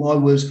school, I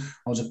was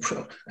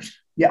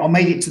I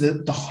made it to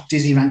the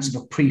dizzy ranks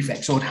of a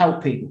prefect, so I'd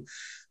help people.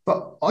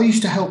 But I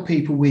used to help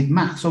people with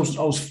maths. I was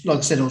like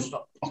I said,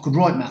 I could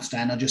write maths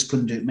down. I just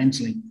couldn't do it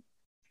mentally.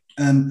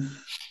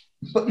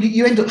 But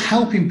you end up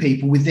helping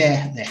people with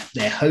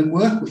their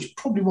homework, which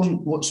probably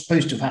wasn't what's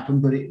supposed to have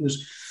happened, but it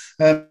was.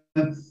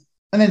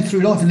 And then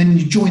through life, and then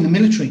you join the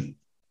military,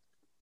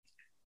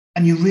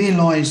 and you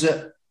realise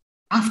that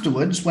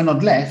afterwards, when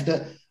I'd left,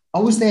 that I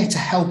was there to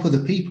help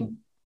other people,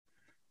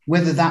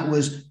 whether that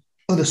was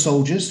other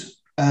soldiers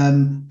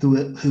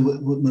who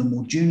were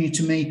more junior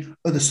to me,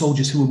 other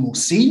soldiers who were more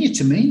senior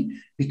to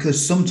me,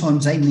 because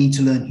sometimes they need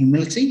to learn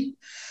humility.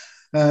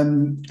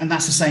 And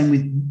that's the same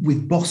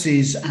with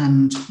bosses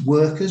and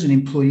workers and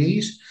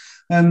employees.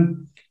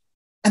 And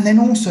then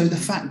also the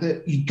fact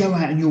that you go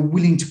out and you're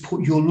willing to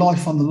put your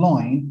life on the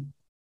line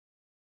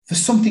for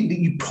something that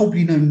you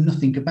probably know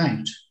nothing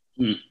about.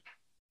 Mm.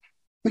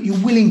 But you're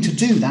willing to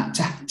do that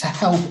to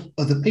help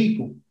other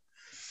people.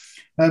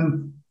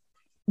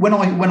 When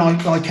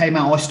I came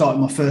out, I started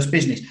my first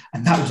business,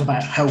 and that was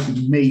about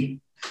helping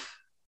me.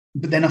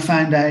 But then I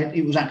found out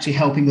it was actually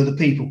helping other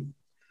people,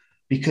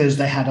 because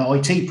they had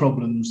IT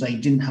problems, they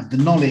didn't have the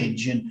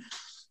knowledge. And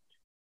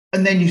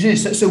then you see,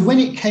 so when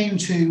it came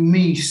to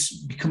me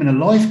becoming a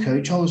life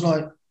coach, I was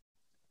like,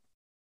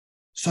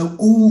 so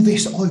all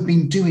this I've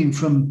been doing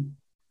from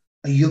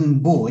a young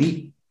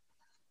boy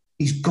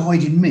is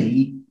guiding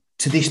me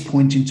to this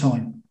point in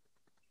time.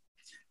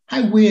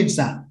 How weird's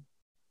that?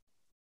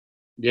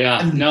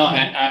 Yeah, no,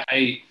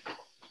 I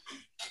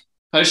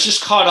was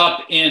just caught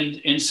up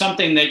in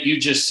something that you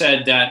just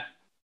said, that,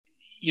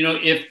 you know,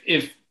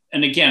 if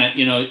and again,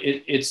 you know,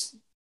 it's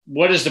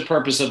what is the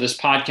purpose of this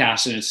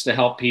podcast? And it's to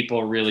help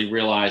people really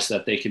realize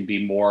that they can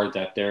be more,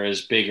 that there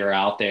is bigger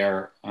out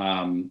there,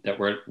 that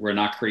we're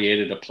not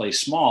created to play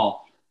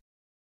small.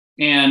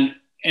 And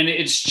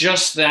it's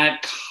just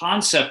that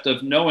concept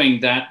of knowing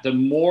that the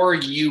more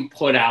you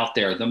put out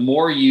there, the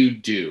more you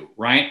do,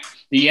 right?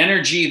 The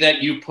energy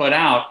that you put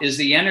out is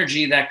the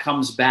energy that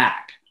comes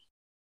back,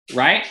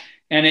 right?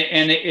 And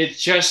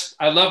it's just,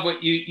 I love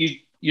what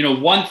you know,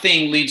 one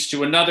thing leads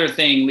to another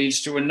thing,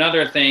 leads to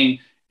another thing.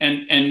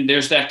 And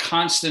there's that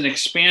constant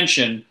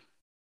expansion.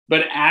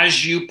 But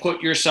as you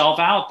put yourself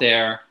out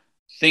there,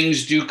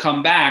 things do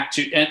come back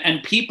to,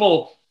 and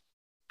people,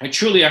 I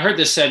heard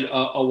this said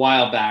a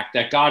while back,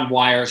 that God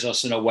wires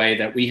us in a way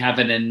that we have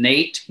an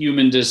innate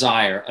human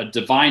desire, a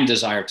divine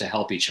desire to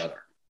help each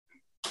other.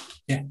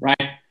 Yeah.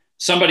 Right?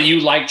 Somebody you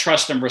like,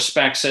 trust, and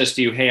respect says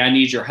to you, hey, I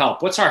need your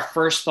help. What's our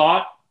first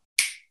thought?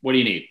 What do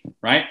you need?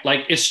 Right?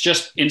 Like, it's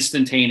just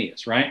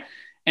instantaneous, right?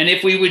 And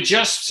if we would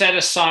just set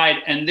aside,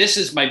 and this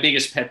is my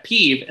biggest pet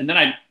peeve, and then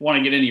I want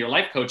to get into your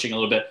life coaching a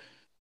little bit,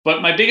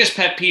 but my biggest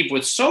pet peeve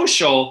with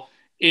social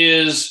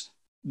is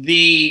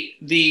the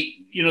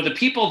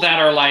people that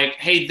are like,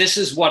 hey, this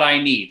is what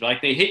I need.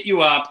 Like, they hit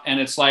you up and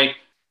it's like,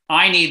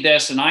 I need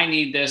this and I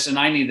need this and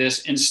I need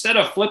this, instead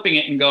of flipping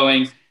it and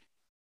going,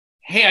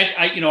 hey,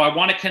 I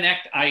want to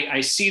connect.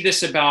 I see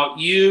this about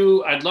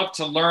you. I'd love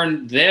to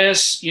learn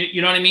this.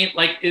 You know what I mean?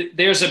 Like,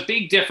 there's a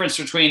big difference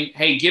between,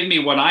 hey, give me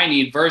what I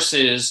need,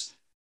 versus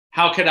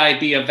how could I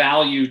be a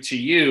value to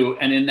you?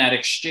 And in that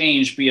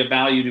exchange, be a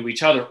value to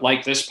each other,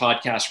 like this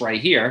podcast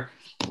right here.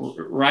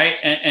 Right.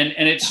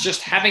 And it's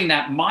just having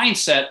that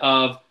mindset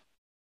of,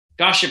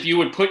 gosh, if you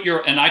would put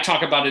and I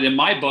talk about it in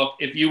my book,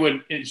 if you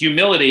would,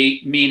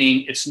 humility,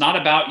 meaning it's not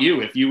about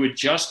you. If you would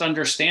just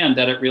understand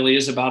that it really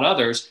is about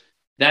others,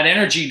 that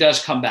energy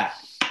does come back.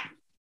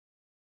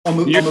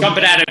 You're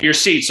jumping out of your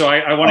seat, so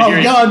I want to hear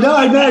you.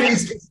 No.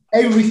 It's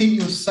everything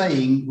you're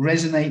saying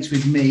resonates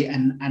with me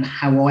and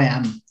how I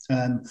am.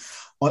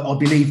 I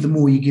believe the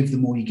more you give, the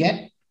more you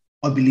get.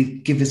 I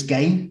believe givers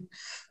gain.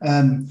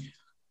 I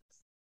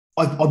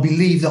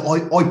believe that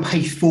I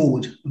pay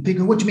forward. And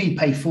people go, what do you mean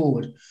pay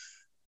forward?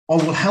 I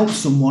will help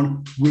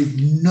someone with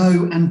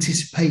no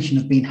anticipation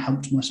of being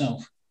helped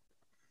myself.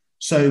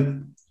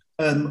 So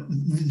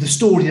the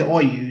story that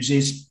I use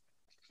is,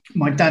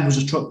 my dad was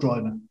a truck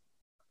driver,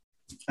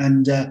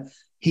 and I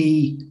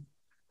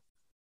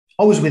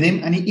was with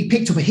him, and he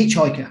picked up a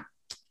hitchhiker,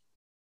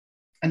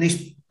 and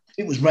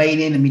it was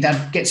raining, and my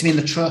dad gets him in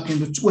the truck,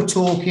 and we're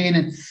talking,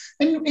 and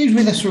he was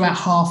with us for about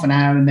half an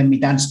hour, and then my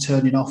dad's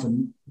turning off,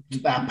 and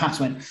our paths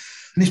went, and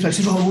this bloke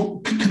says, oh, well,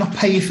 can I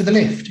pay you for the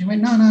lift? He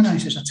went, no. He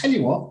says, I tell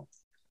you what,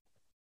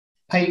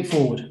 pay it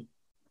forward.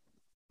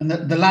 And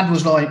the lad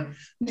was like,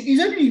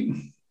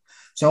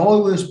 so I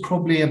was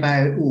probably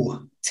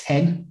about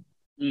 10,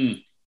 11.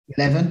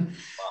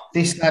 Wow.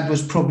 This lad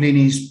was probably in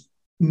his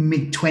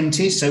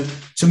mid-20s, so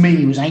to me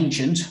he was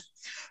ancient.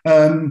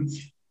 And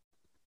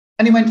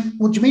he went,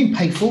 what do you mean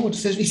pay forward?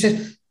 He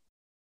said,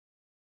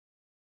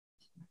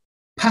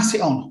 pass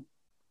it on.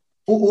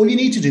 All you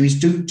need to do is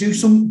do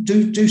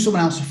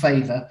someone else a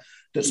favour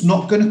that's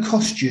not going to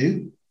cost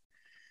you,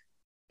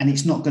 and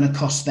it's not going to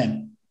cost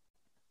them.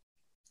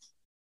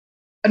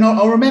 And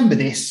I remember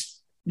this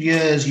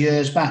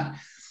years back.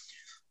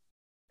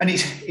 And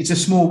it's a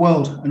small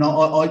world, and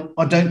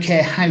I don't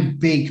care how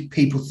big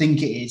people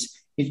think it is.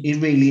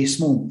 It really is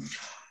small.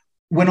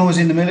 When I was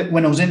in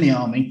the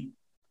army,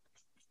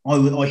 I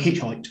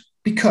hitchhiked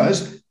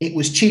because it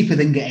was cheaper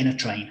than getting a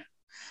train.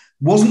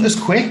 Wasn't as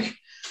quick.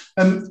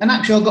 And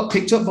actually, I got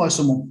picked up by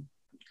someone.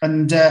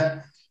 And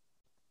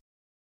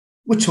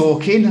we're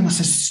talking. And I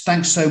says,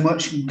 thanks so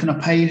much. Can I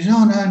pay you? He says,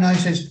 oh, no. He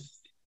says,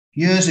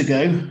 years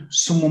ago,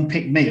 someone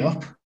picked me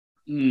up.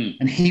 And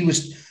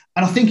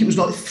I think it was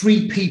like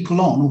 3 people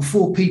on or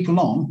 4 people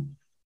on.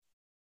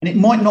 And it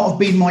might not have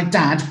been my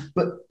dad,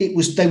 but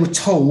they were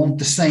told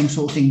the same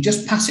sort of thing.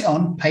 Just pass it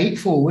on, pay it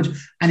forward,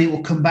 and it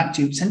will come back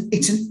to you.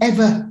 It's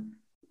an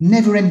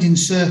never-ending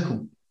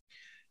circle.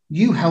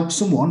 You help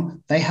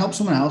someone, they help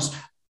someone else,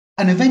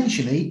 and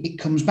eventually it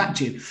comes back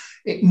to you.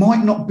 It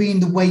might not be in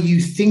the way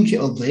you think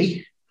it'll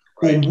be,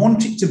 right, or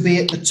want it to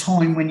be at the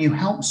time when you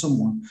help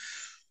someone.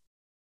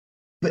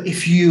 But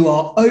if you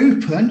are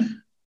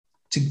open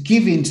to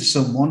giving to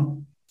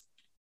someone,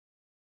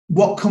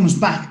 what comes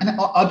back, and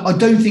I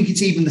don't think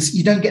it's even this,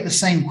 you don't get the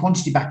same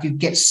quantity back, you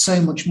get so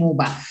much more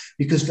back,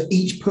 because for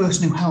each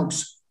person who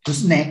helps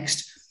us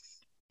next,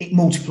 it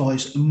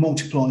multiplies and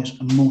multiplies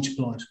and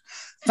multiplies.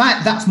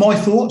 That's my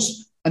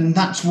thoughts, and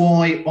that's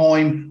why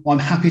I'm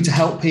happy to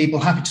help people,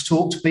 happy to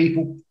talk to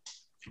people,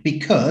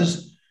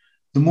 because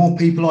the more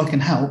people I can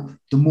help,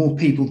 the more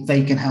people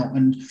they can help.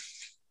 And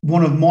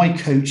one of my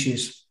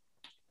coaches,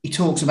 he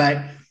talks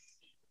about,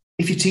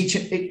 if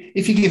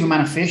you give a man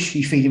a fish,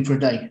 you feed him for a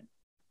day.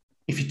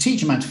 If you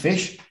teach a man to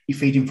fish, you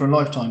feed him for a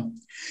lifetime.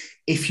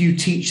 If you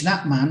teach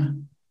that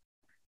man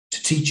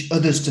to teach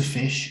others to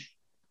fish,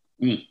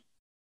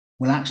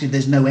 well, actually,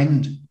 there's no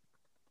end.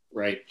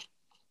 Right.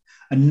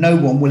 And no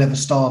one will ever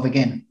starve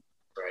again.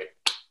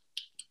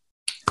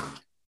 Right.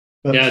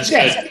 But, yeah,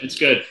 it's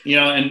good.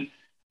 And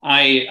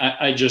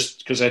I just,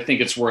 because I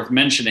think it's worth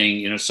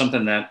mentioning,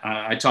 something that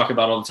I talk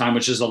about all the time,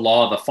 which is the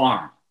law of the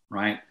farm,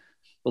 right?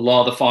 The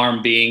law of the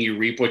farm being you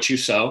reap what you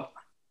sow.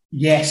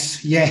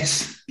 Yes.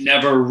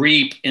 Never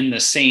reap in the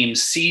same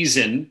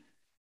season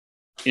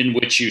in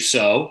which you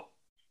sow.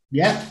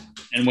 Yeah.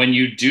 And when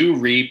you do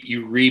reap,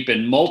 you reap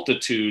in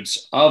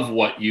multitudes of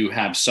what you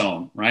have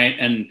sown, right?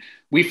 And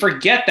we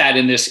forget that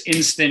in this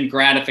instant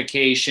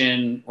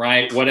gratification,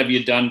 right? What have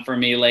you done for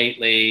me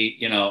lately?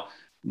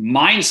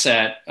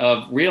 Mindset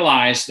of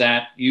realize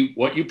that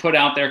what you put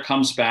out there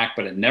comes back,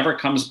 but it never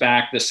comes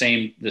back the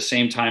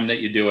same time that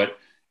you do it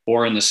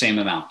or in the same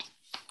amount.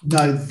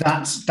 No,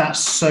 that's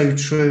so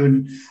true.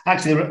 And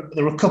actually,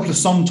 there were a couple of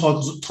song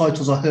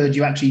titles I heard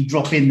you actually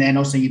drop in there, and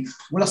I was thinking,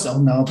 well, I said,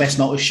 oh no, I best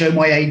not show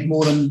my age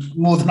more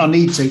than I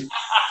need to.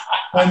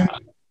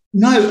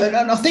 No,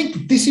 and I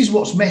think this is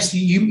what's messy.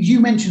 You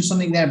mentioned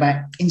something there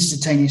about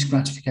instantaneous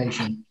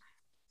gratification.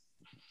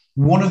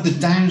 One of the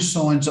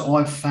downsides that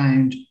I've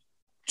found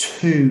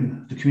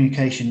to the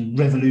communication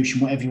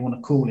revolution, whatever you want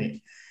to call it,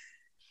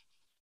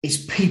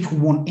 is people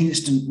want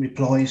instant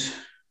replies.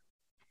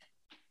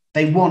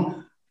 They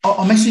want,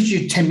 I messaged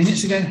you 10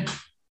 minutes ago.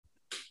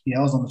 Yeah,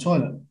 I was on the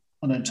toilet.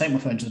 I don't take my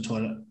phone to the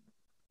toilet.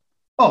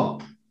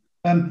 Oh,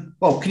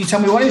 well, can you tell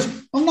me what it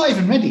is? I'm not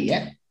even ready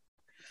yet.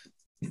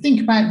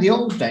 Think about the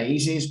old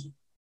days is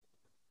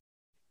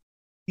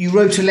you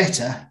wrote a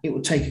letter, it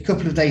would take a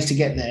couple of days to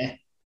get there.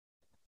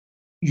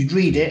 You'd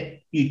read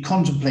it, you'd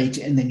contemplate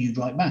it, and then you'd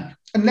write back.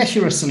 Unless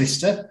you're a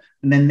solicitor,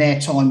 and then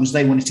their time was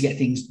they wanted to get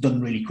things done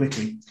really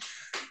quickly.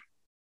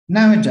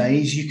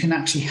 Nowadays, you can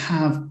actually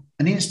have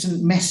an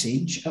instant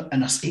message,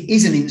 and it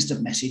is an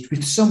instant message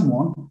with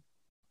someone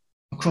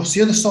across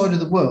the other side of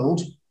the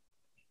world.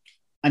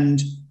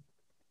 And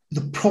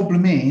the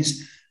problem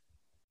is,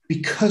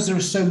 because there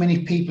are so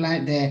many people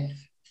out there,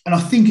 and I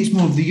think it's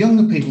more of the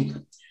younger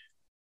people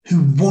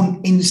who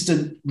want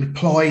instant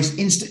replies,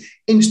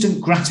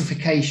 instant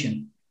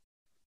gratification.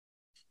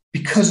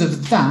 Because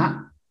of that,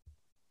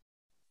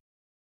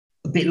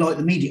 a bit like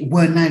the media,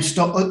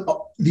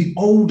 the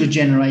older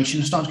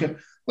generation are starting to go,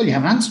 well, you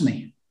haven't answered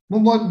me.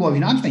 Well, why have you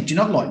not answered me? Do you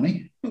not like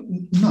me?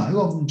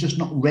 No, I've just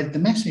not read the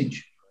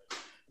message.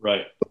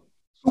 Right.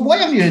 But why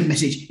haven't you read the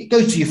message? It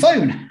goes to your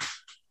phone.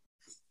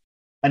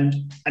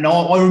 And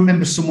I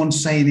remember someone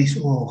saying this,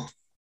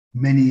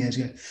 many years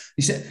ago.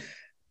 He said,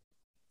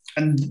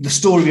 and the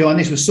story behind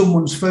this was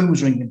someone's phone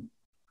was ringing.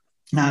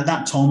 Now, at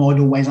that time, I'd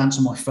always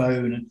answer my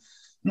phone.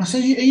 And I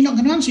said, are you not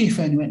going to answer your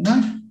phone? He went, no.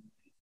 I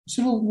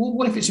said, well,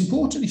 what if it's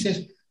important? He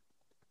says,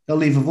 they'll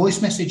leave a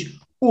voice message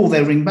or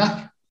they'll ring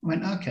back. I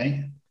went,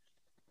 okay.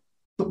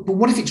 But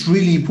what if it's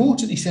really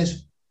important? He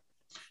says,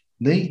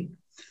 Lee,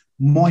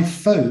 my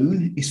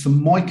phone is for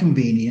my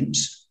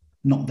convenience,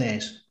 not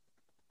theirs.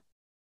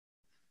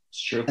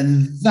 It's true.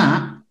 And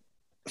that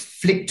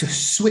flicked a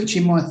switch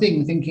in my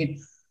thing,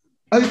 thinking,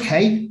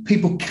 okay,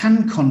 people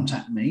can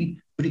contact me,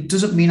 but it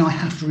doesn't mean I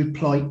have to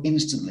reply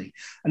instantly.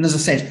 And as I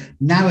said,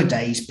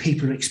 nowadays,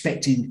 people are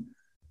expecting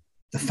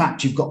the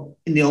fact you've got,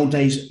 in the old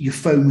days, your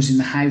phone was in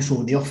the house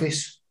or the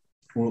office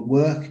or at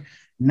work.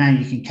 Now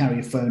you can carry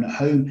a phone at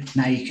home.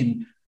 Now you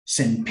can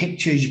send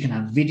pictures, you can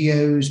have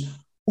videos,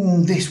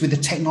 all this with the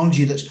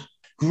technology that's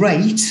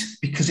great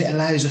because it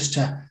allows us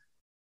to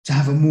to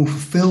have a more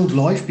fulfilled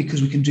life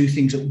because we can do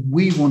things that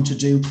we want to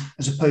do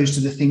as opposed to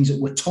the things that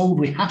we're told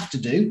we have to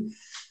do.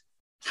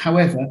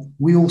 However,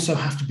 we also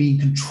have to be in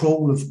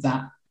control of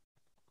that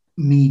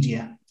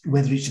media,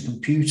 whether it's a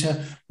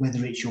computer,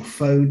 whether it's your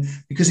phone,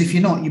 because if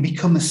you're not, you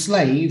become a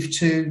slave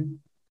to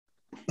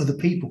other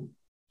people.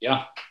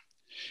 Yeah.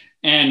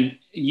 And,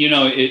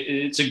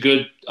 it's a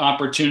good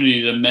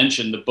opportunity to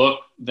mention the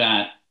book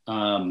that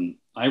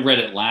I read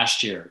it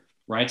last year,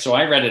 right? So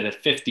I read it at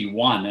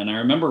 51. And I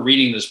remember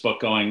reading this book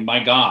going,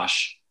 my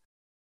gosh,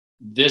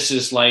 this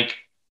is like,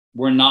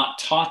 we're not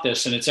taught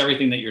this. And it's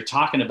everything that you're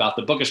talking about.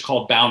 The book is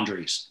called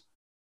Boundaries,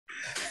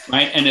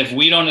 right? And if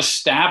we don't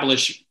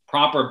establish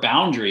proper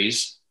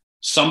boundaries,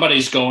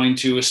 somebody's going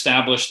to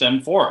establish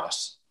them for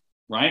us,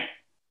 right?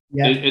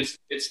 Yeah.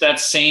 It's that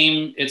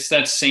same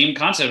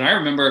concept. I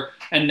remember,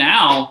 and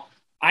now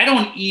I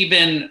don't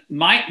even,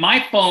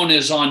 my phone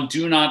is on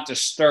do not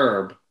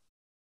disturb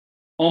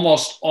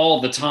almost all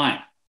the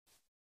time,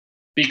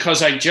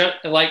 because I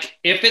just like,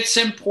 if it's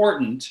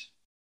important,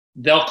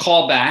 they'll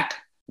call back,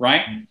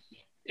 right?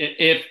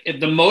 If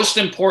the most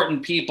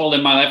important people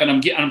in my life, and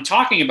I'm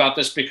talking about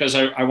this because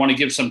I want to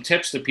give some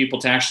tips to people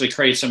to actually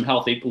create some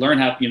healthy, learn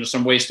how,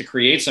 some ways to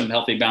create some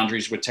healthy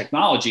boundaries with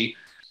technology.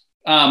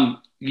 I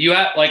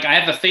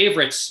have a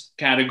favorites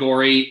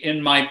category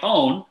in my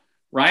phone,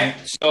 right?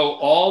 So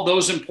all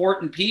those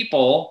important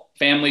people,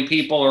 family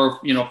people, or,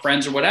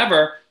 friends or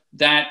whatever,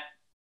 that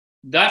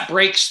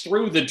breaks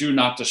through the do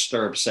not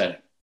disturb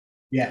setting.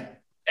 Yeah.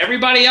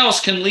 Everybody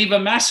else can leave a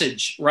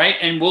message, right?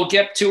 And we'll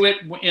get to it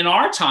in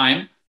our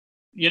time.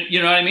 You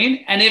know what I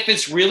mean? And if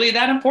it's really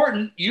that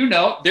important,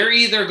 they're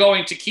either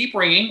going to keep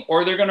ringing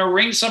or they're going to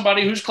ring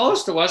somebody who's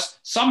close to us.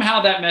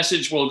 Somehow that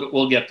message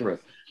will get through.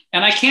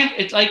 And I can't,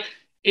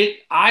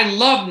 I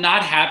love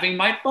not having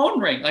my phone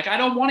ring. Like, I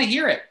don't want to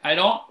hear it.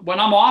 When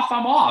I'm off,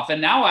 I'm off.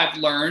 And now I've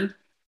learned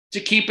to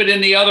keep it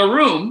in the other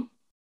room.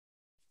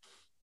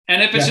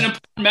 And if it's an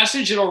important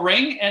message, it'll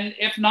ring. And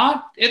if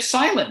not, it's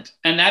silent.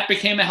 And that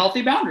became a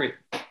healthy boundary.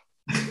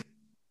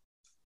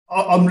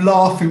 I'm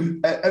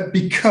laughing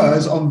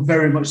because I'm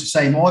very much the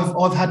same.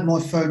 I've had my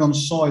phone on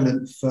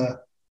silent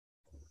for,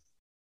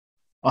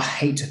 I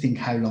hate to think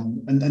how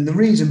long. And the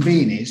reason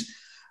being is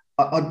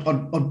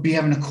I'd be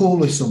having a call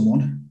with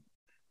someone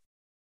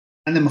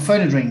and then my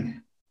phone would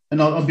ring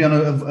and I'd be on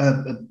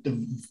a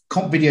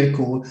video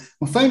call.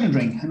 My phone would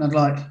ring and I'd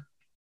like,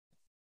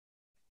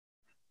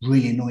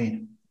 really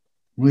annoying.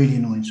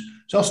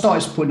 So I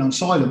started putting on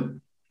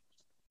silent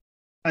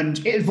and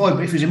it'd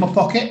vibrate if it was in my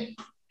pocket.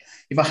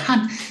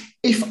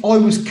 If I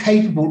was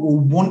capable or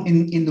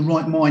wanting in the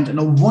right mind and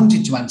I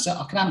wanted to answer,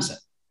 I could answer.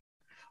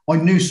 I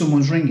knew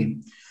someone's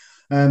ringing.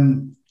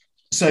 However,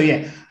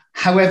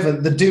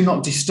 the do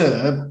not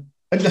disturb.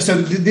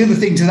 So the other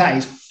thing to that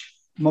is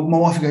my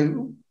wife would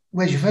go,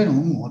 where's your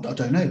phone? Oh, I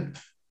don't know.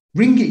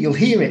 Ring it, you'll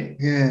hear it.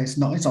 Yeah, it's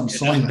not, it's on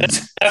silent.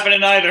 That's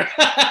happening either.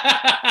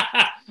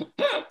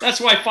 That's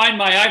why Find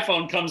My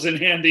iPhone comes in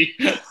handy.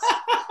 I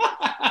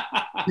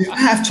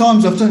have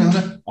times I've done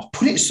it, I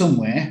put it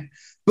somewhere.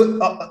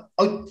 But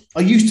I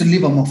used to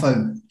live on my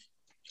phone.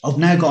 I've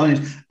now got on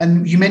it.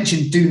 And you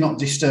mentioned do not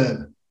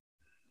disturb.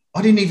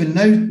 I didn't even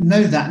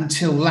know that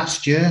until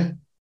last year.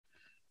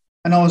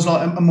 And I was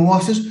like, and my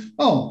wife says,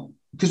 oh,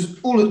 because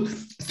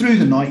through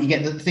the night you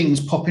get the things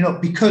popping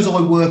up. Because I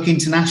work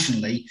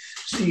internationally,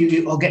 so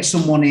I'll get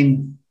someone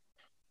in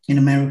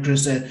America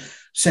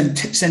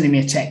sending me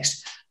a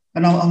text.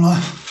 And I'm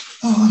like,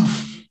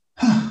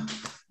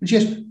 and she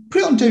goes,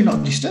 put it on do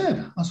not disturb.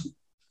 I was,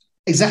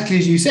 exactly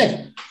as you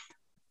said.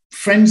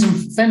 Friends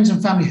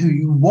and family who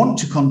you want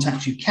to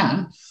contact, you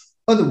can.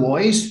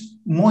 Otherwise,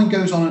 mine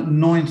goes on at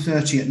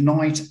 9:30 at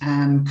night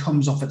and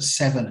comes off at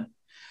 7,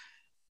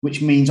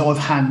 which means I've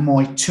had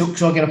my two,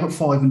 because I get up at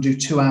 5 and do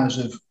 2 hours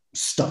of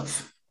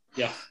stuff.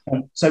 Yeah.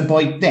 So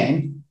by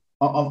then,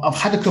 I've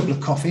had a couple of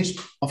coffees,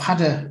 I've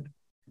had a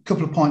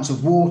couple of pints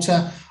of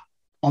water.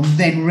 I'm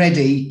then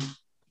ready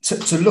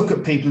to look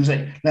at people and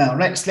say, now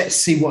let's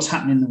see what's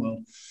happening in the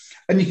world.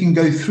 And you can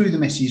go through the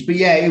messages. But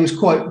yeah, it was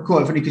quite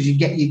funny because you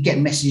get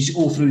messages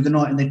all through the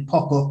night and they'd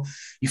pop up.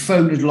 Your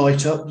phone would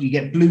light up. You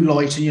get blue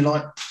light and you're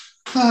like,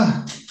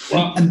 ah.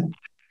 Well, and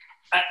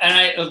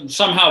I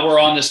somehow we're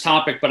on this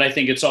topic, but I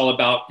think it's all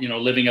about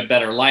living a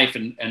better life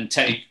and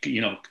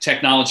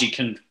technology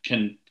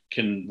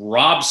can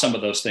rob some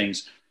of those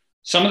things.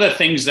 Some of the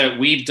things that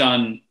we've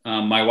done,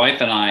 my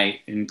wife and I,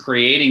 in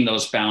creating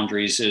those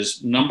boundaries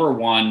is, number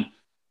one,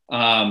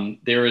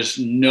 there is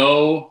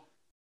no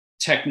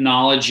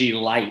technology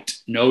light,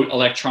 no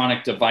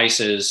electronic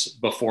devices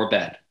before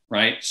bed,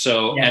 right?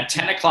 So at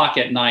 10 o'clock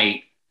at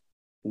night,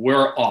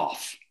 we're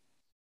off.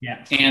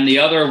 Yeah. And the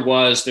other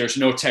was there's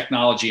no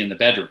technology in the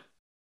bedroom.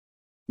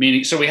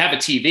 Meaning, so we have a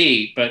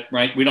TV, but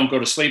right, we don't go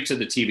to sleep to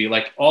the TV.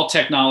 Like, all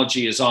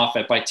technology is off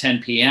by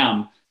 10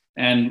 p.m.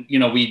 And,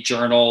 we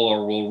journal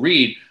or we'll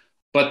read,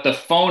 but the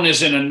phone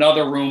is in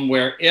another room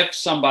where if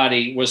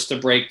somebody was to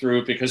break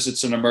through because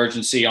it's an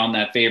emergency on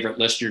that favorite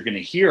list, you're going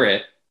to hear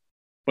it,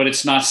 but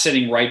it's not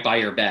sitting right by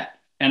your bed.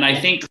 And I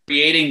think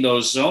creating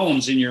those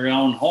zones in your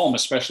own home,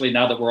 especially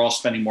now that we're all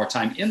spending more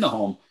time in the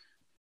home,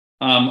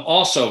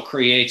 also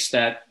creates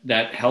that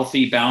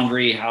healthy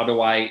boundary. How do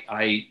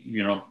I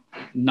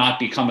not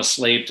become a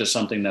slave to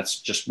something that's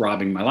just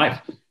robbing my life?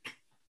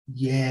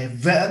 Yeah,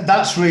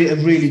 that's really a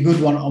really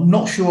good one. I'm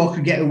not sure I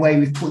could get away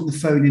with putting the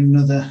phone in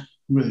another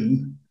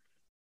room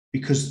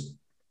because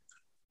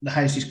the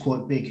house is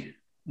quite big,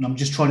 and I'm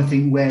just trying to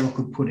think where I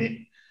could put it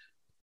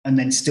and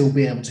then still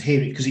be able to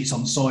hear it because it's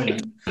on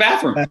silent.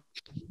 Bathroom.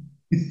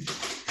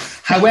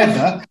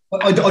 However,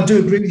 I do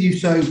agree with you.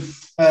 So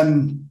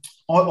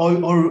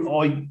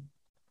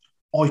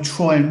I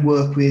try and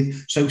work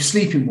with, so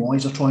sleeping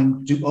wise, I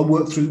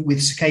work through with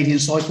circadian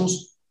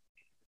cycles,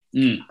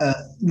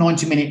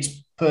 90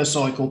 minutes per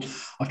cycle.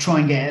 I try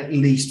and get at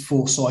least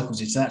 4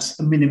 cycles. That's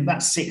a minimum,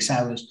 that's 6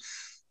 hours.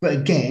 But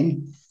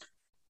again,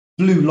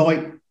 blue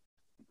light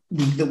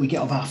that we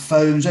get off our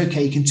phones,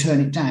 okay, you can turn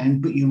it down,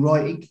 but you're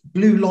right.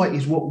 Blue light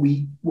is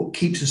what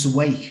keeps us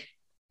awake.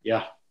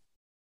 Yeah.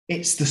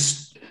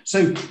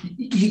 So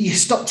you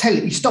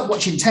stop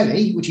watching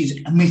telly, which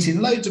is emitting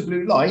loads of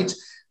blue light,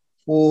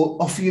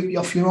 or off your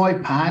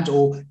iPad,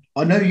 or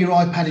I know your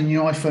iPad and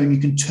your iPhone,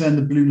 you can turn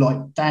the blue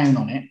light down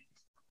on it,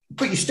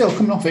 but you're still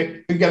coming off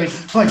it. You're going,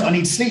 right, I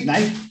need to sleep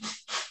now.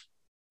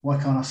 Why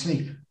can't I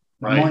sleep?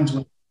 Right. My mind's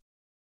working.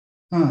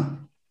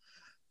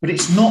 But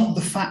it's not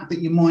the fact that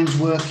your mind's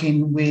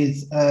working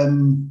with,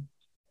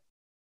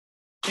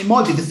 it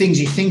might be the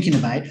things you're thinking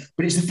about,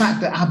 but it's the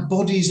fact that our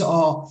bodies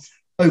are,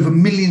 over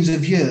millions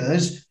of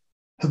years,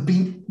 have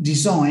been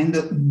designed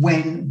that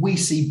when we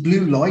see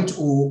blue light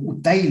or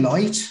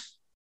daylight,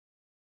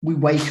 we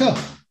wake up.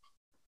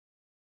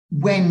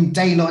 When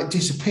daylight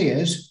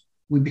disappears,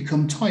 we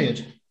become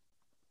tired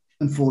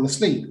and fall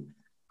asleep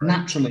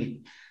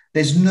naturally.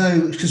 There's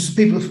no, because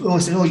people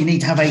always say, oh, you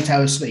need to have 8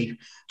 hours sleep.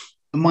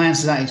 And my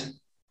answer to that is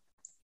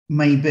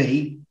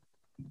maybe,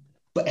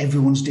 but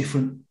everyone's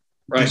different.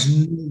 Right. There's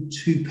no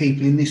 2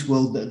 people in this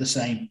world that are the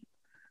same.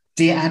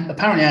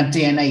 Apparently our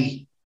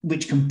DNA,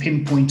 which can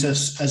pinpoint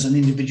us as an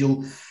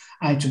individual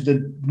out of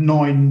the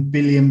 9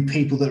 billion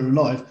people that are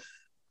alive,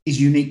 is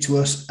unique to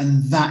us.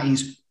 And that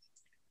is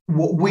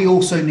what we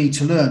also need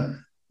to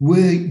learn.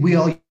 We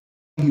are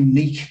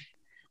unique.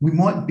 We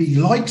might be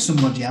like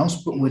somebody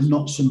else, but we're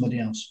not somebody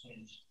else.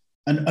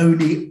 And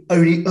only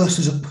us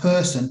as a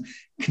person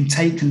can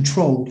take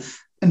control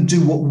and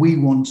do what we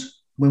want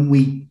when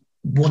we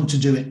want to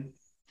do it.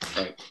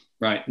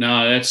 Right.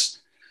 No,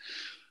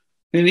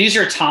 these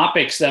are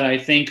topics that I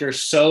think are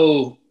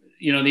so,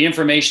 the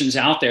information's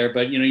out there,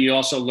 but, you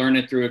also learn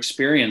it through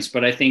experience.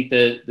 But I think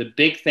the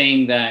big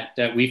thing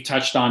that we've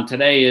touched on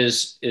today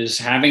is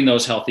having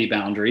those healthy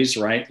boundaries,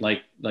 right?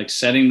 Like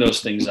setting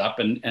those things up,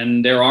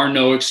 and there are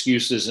no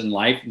excuses in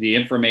life. The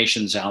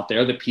information's out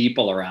there. The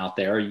people are out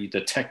there.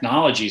 The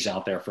technology's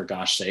out there, for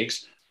gosh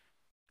sakes,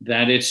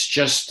 that it's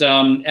just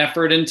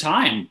effort and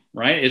time,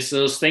 right? It's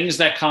those things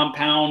that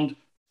compound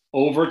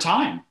over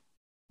time.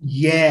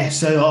 Yeah,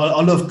 so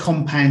I love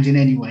compounding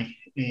anyway.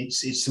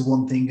 It's the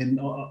one thing. And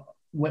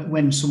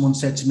when someone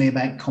said to me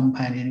about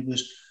compounding, it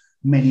was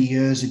many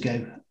years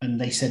ago, and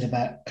they said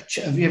about,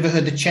 have you ever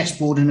heard the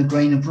chessboard and a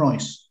grain of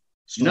rice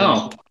story?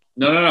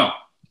 No.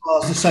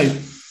 So,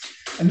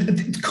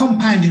 and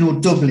compounding or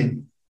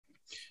doubling.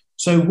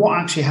 So what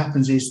actually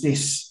happens is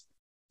this,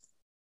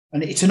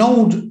 and I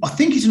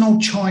think it's an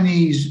old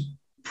Chinese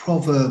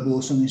proverb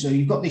or something. So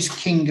you've got this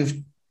king of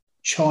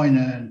China,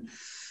 and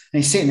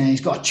he's sitting there,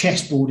 he's got a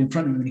chessboard in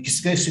front of him, and he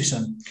goes to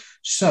son.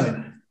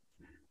 So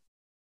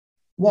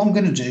what I'm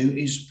going to do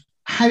is,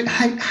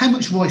 how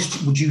much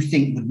rice would you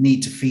think would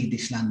need to feed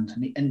this land?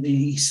 And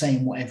he's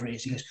saying whatever it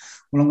is. He goes,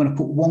 well, I'm going to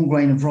put 1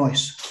 grain of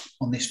rice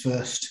on this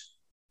first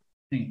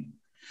thing.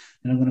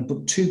 And I'm going to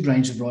put 2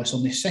 grains of rice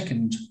on this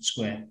second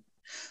square.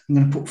 I'm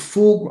going to put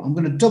 4, I'm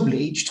going to double it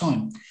each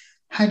time.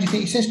 How do you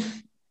think? He says,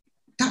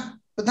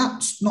 but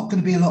that's not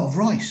going to be a lot of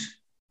rice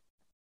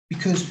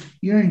because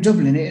you're only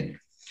doubling it.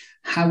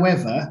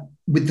 However,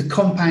 with the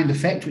compound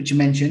effect, which you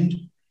mentioned,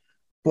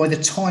 by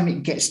the time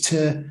it gets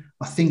to,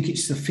 I think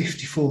it's the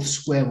 54th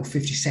square or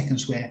 52nd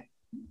square,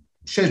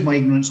 shows my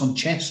ignorance on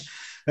chess,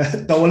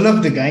 though I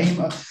love the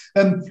game.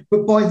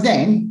 But by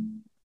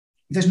then,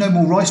 there's no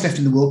more rice left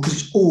in the world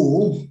because it's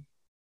all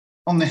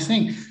on this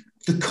thing.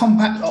 The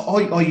compound,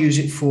 I use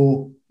it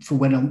for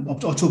when I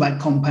talk about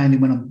compounding,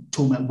 when I'm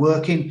talking about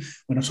working,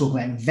 when I talk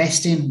about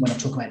investing, when I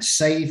talk about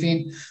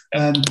saving.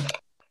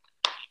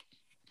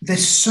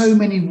 There's so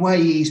many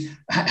ways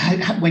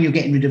when you're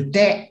getting rid of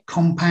debt,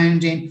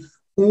 compounding,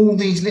 all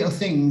these little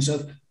things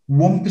of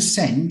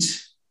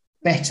 1%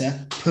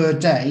 better per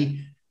day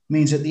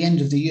means at the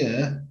end of the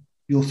year,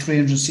 you're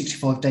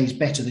 365 days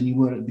better than you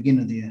were at the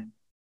beginning of the year.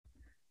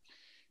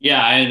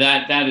 Yeah,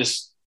 that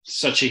is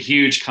such a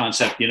huge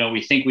concept.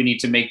 We think we need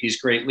to make these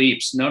great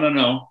leaps.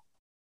 No.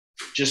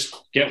 Just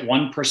get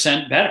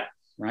 1% better,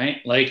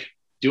 right? Like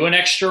do an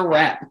extra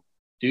rep.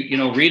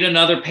 Read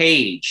another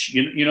page,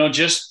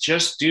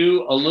 just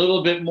do a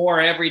little bit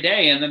more every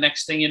day. And the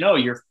next thing you know,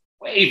 you're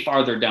way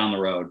farther down the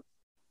road.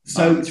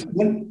 So,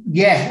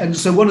 and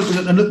so one of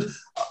the,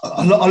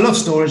 I love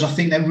stories. I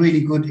think they're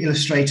really good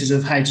illustrators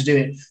of how to do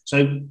it.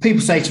 So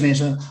people say to me,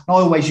 so I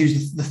always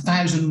use the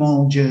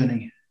 1,000-mile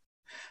journey.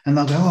 And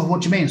they'll go, oh,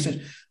 what do you mean? I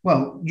said,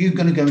 well, you're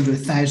going to go and do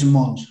 1,000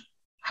 miles.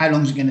 How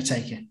long is it going to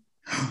take you?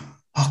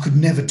 I could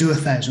never do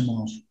 1,000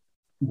 miles.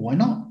 Why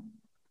not?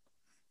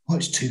 Well,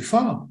 it's too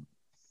far.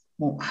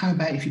 Well, how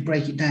about if you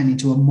break it down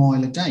into a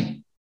mile a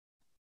day?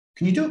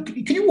 Can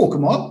you walk a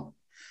mile?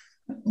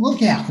 Well,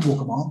 yeah, I can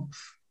walk a mile.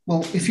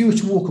 Well, if you were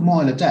to walk a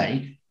mile a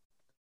day,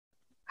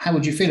 how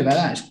would you feel about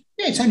that?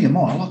 Yeah, it's only a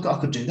mile. I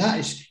could do that.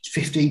 It's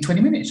 15,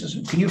 20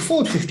 minutes. Can you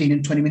afford 15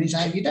 and 20 minutes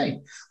out of your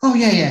day? Oh,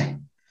 yeah.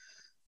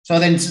 So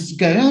then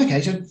go,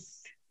 okay, so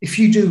if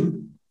you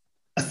do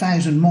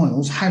 1,000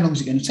 miles, how long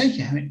is it going to take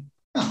you? I mean,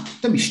 oh,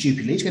 don't be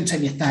stupid, Lee. It's going to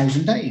take me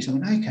 1,000 days. I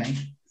went, okay.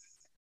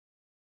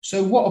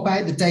 So what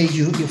about the days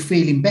you're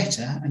feeling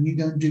better and you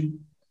go and do,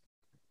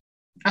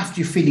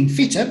 after you're feeling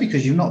fitter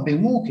because you've not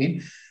been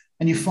walking,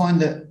 and you find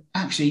that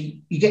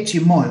actually you get to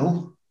your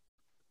mile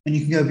and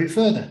you can go a bit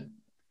further.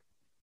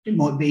 It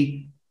might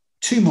be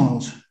 2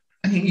 miles.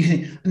 And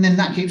and then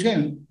that keeps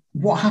going.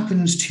 What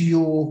happens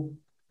to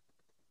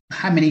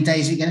how many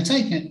days is it going to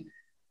take it?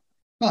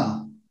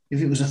 Well,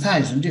 if it was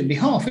 1,000, it'd be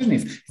half, isn't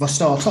it? If I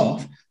start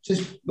off, so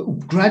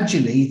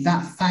gradually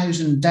that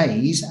 1,000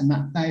 days and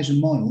that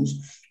 1,000 miles,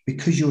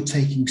 because you're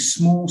taking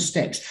small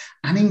steps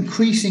and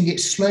increasing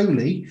it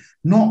slowly,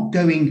 not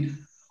going,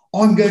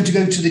 I'm going to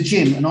go to the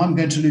gym and I'm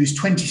going to lose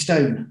 20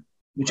 stone,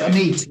 which I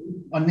need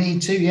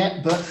to,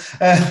 yeah.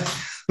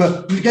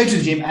 But you go to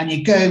the gym and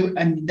you go,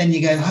 and then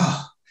you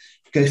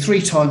go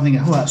 3 times and you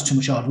go, oh, that's too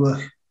much hard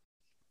work.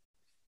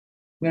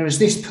 Whereas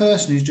this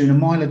person who's doing a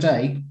mile a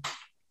day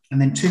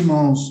and then 2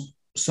 miles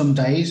some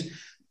days,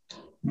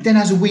 then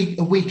has a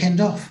weekend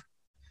off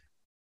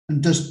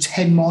and does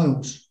 10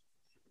 miles.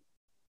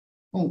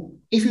 Well,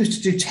 if he was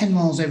to do 10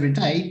 miles every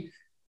day,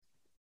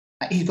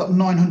 he's got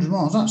 900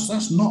 miles.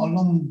 That's not a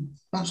long,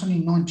 that's only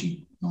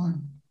 90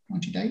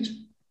 days.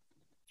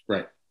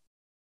 Right.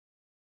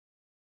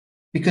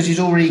 Because he's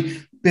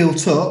already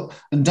built up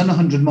and done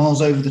 100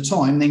 miles over the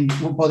time. Then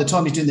by the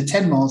time he's doing the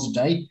 10 miles a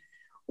day,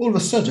 all of a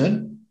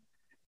sudden,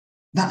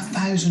 that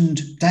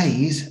 1,000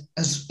 days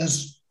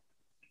has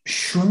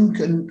shrunk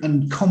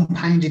and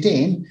compounded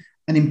in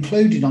and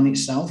imploded on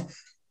itself.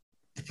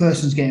 The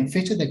person's getting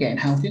fitter, they're getting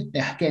healthier,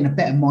 they're getting a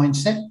better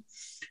mindset.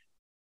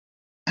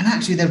 And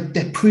actually,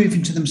 they're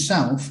proving to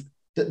themselves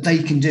that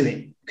they can do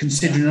it.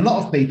 Considering a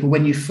lot of people,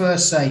 when you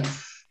first say,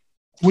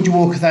 would you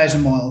walk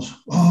 1,000 miles?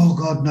 Oh,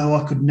 God, no,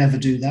 I could never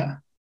do that.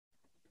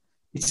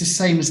 It's the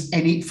same as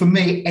any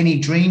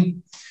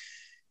dream.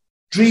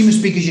 Dream as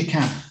big as you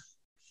can.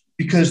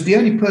 Because the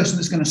only person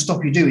that's going to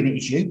stop you doing it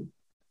is you.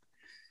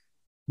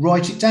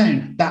 Write it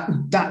down.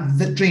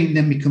 That dream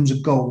then becomes a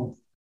goal.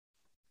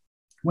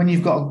 When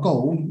you've got a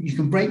goal, you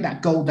can break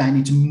that goal down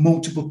into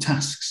multiple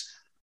tasks.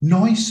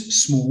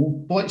 Nice,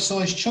 small,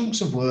 bite-sized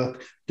chunks of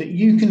work that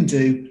you can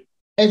do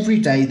every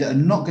day that are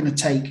not going to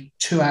take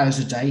 2 hours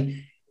a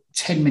day,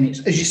 10 minutes.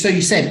 So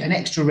you said, an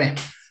extra rep.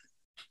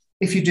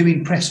 If you're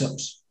doing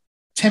press-ups,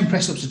 10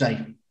 press-ups a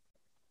day,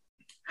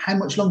 how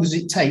much longer does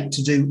it take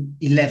to do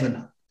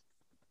 11,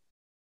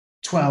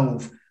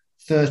 12,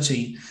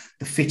 13?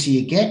 The fitter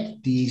you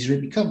get, the easier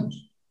it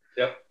becomes.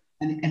 Yep.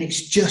 And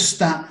it's just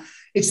that,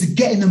 it's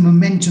getting the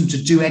momentum to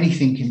do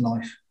anything in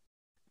life.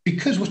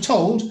 Because we're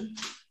told,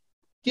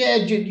 yeah,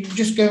 you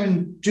just go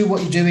and do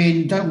what you're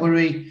doing. Don't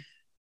worry.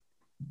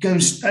 Go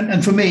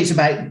and for me, it's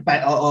about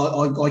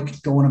I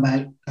could go on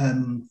about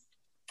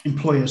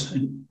employers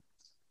and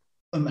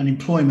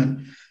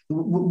employment.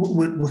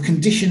 We're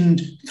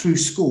conditioned through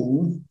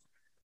school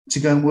to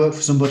go and work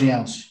for somebody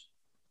else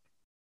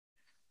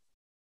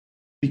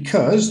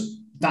because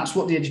that's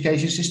what the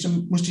education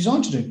system was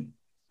designed to do.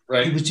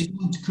 Right. It was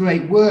designed to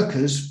create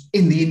workers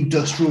in the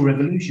Industrial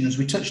Revolution, as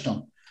we touched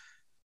on.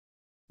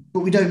 But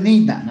we don't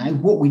need that now.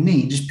 What we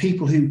need is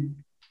people who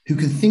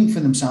can think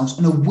for themselves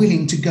and are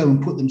willing to go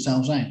and put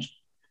themselves out.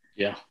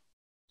 Yeah.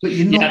 But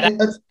you're not.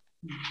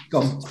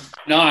 Go on.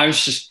 No, I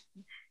was just,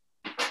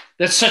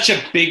 that's such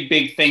a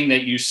big thing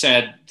that you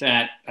said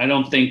that I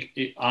don't think,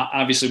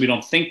 obviously we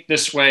don't think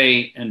this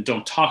way and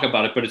don't talk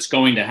about it, but it's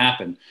going to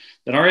happen.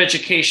 That our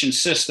education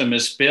system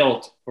is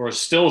built or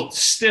still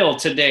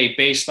today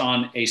based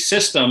on a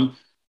system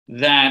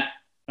that,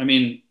 I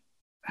mean,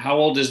 how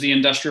old is the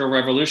Industrial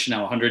Revolution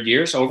now? 100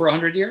 years, over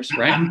 100 years,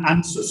 right?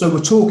 And so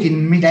we're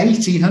talking mid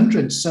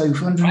 1800s, so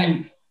 100,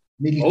 right.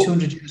 Maybe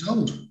 200 years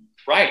old.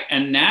 Right.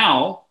 And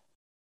now,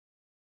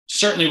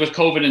 certainly with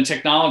COVID and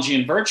technology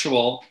and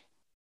virtual,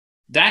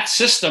 that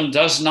system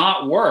does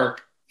not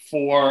work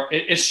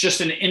it's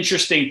just an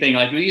interesting thing.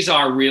 Like these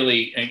are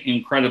really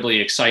incredibly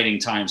exciting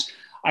times.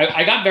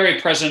 I got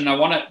very present, and I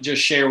want to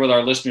just share with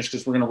our listeners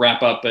because we're going to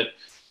wrap up, but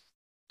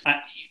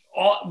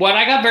what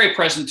I got very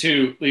present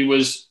to, Lee,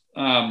 was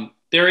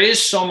there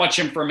is so much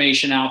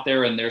information out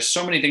there and there's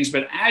so many things,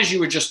 but as you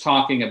were just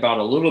talking about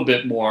a little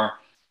bit more,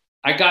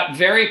 I got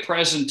very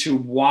present to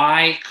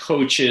why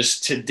coaches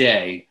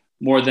today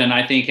more than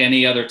I think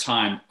any other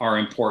time are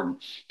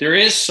important. There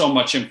is so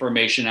much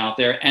information out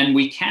there and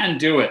we can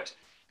do it,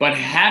 but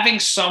having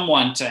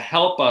someone to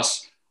help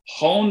us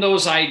hone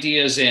those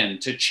ideas in,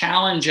 to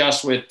challenge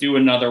us with do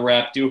another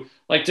rep, to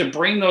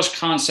bring those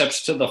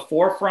concepts to the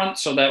forefront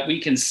so that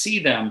we can see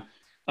them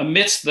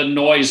amidst the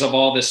noise of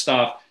all this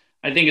stuff.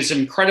 I think it's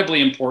incredibly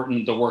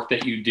important, the work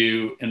that you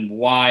do, and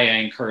why I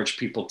encourage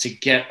people to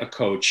get a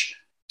coach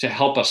to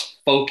help us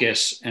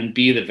focus and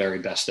be the very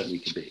best that we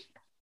can be.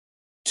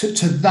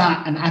 To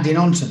that, and adding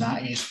on to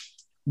that, is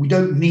we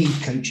don't need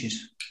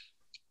coaches.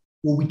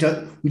 Well, we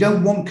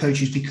don't want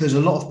coaches because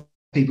a lot of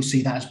people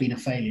see that as being a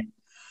failure.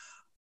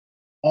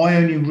 I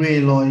only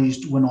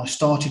realised when I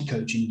started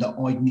coaching that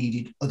I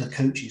needed other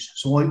coaches.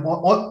 So I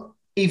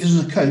even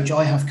as a coach,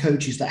 I have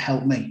coaches that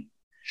help me.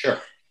 Sure.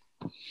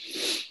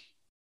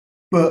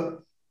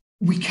 But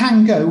we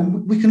can go,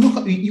 we can look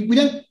at,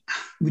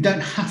 we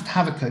don't have to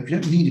have a coach. We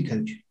don't need a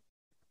coach.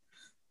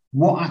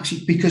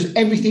 Because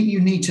everything you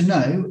need to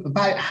know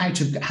about how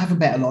to have a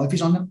better life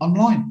is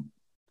online.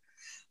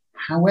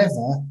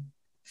 However,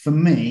 for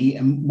me,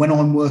 and when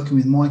I'm working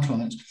with my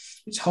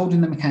clients, it's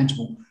holding them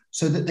accountable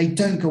so that they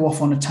don't go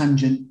off on a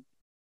tangent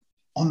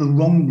on the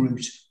wrong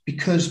route,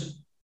 because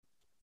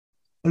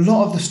a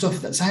lot of the stuff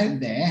that's out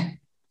there,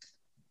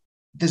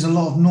 there's a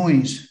lot of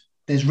noise,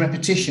 there's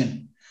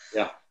repetition.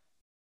 Yeah.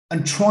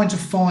 And trying to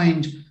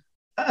find,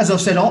 as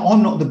I've said,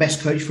 I'm not the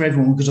best coach for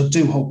everyone because I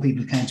do hold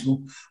people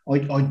accountable.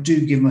 I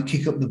do give them a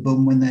kick up the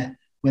bum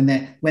when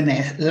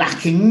they're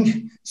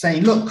lacking,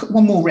 saying, look,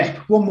 one more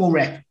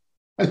rep.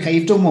 Okay,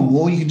 you've done one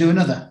more, you can do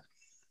another.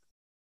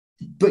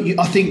 But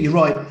I think you're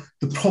right.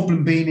 The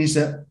problem being is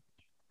that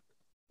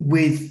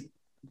with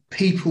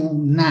people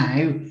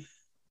now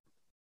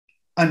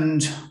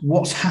and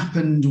what's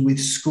happened with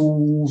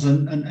schools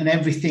and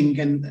everything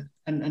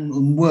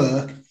and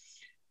work,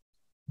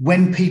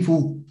 when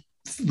people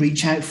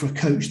reach out for a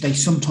coach, they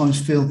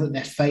sometimes feel that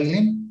they're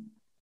failing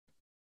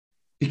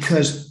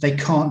because they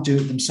can't do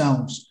it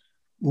themselves.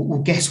 Well,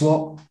 guess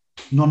what?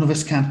 None of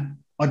us can.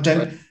 I don't.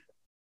 Right.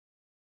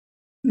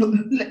 Look,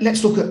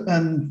 let's look at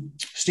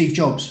Steve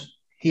Jobs.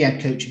 He had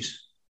coaches.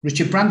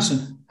 Richard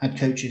Branson had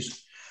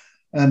coaches.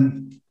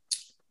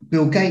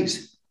 Bill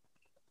Gates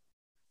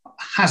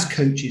has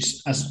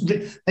coaches.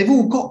 They've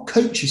all got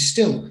coaches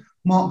still.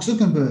 Mark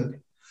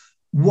Zuckerberg,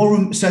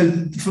 Warren.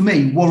 So for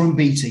me, Warren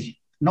Beatty.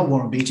 Not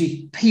Warren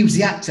Beatty. He was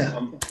the actor.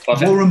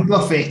 Buffett. Warren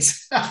Buffett.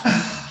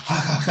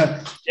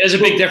 There's a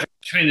big difference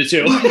between the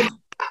two.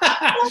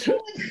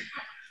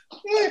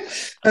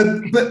 Yeah.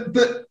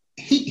 But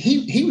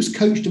he was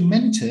coached and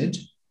mentored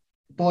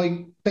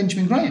by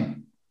Benjamin Graham.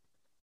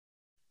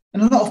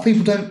 And a lot of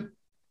people don't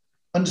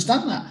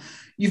understand that.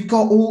 You've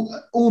got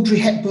Audrey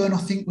Hepburn, I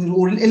think,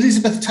 or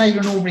Elizabeth Taylor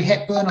and Audrey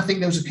Hepburn. I think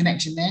there was a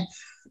connection there.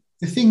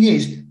 The thing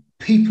is,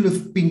 people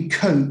have been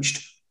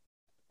coached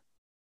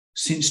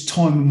since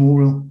time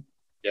immemorial.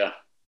 Yeah.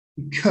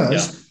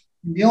 Because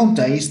in the old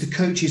days, the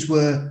coaches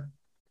were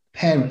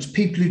parents,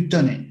 people who'd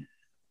done it,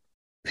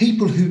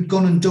 people who'd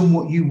gone and done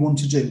what you want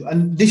to do.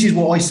 And this is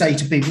what I say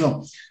to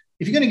people: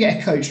 if you're going to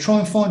get a coach, try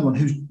and find one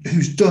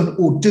who's done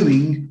or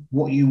doing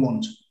what you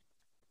want.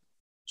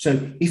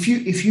 So if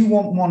you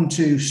want one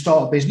to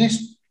start a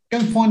business, go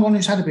and find one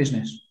who's had a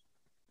business.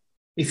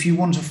 If you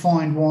want to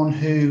find one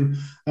who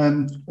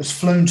has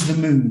flown to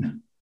the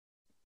moon,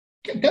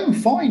 go and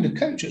find a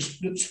coach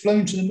that's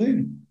flown to the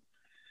moon.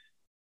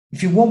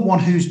 If you want one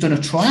who's done a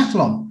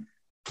triathlon,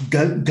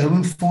 go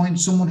and find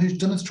someone who's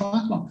done a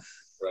triathlon.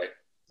 Right.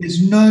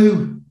 There's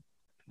no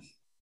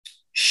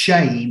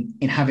shame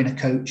in having a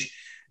coach.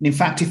 And in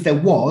fact, if there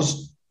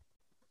was,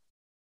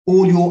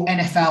 all your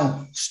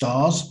NFL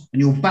stars and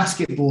your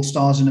basketball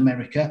stars in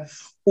America,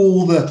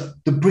 all the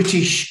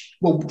British,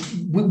 well,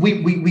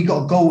 we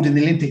got gold in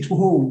the Olympics.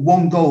 Whoa,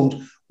 one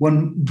gold,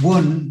 won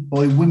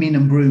by women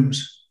and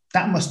brooms.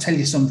 That must tell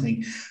you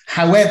something.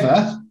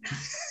 However,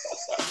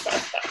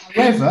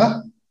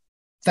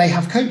 they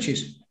have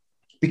coaches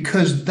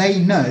because they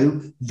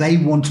know they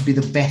want to be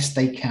the best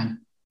they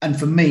can. And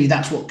for me,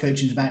 that's what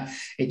coaching is about.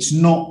 It's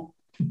not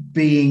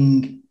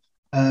being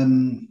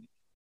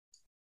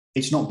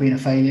a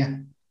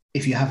failure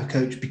if you have a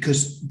coach,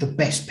 because the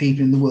best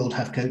people in the world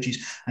have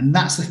coaches. And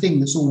that's the thing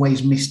that's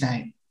always missed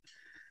out.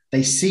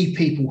 They see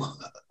people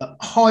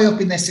high up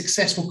in their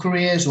successful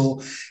careers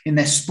or in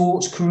their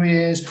sports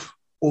careers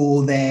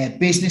or their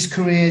business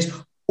careers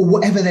or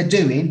whatever they're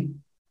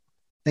doing.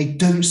 They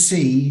don't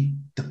see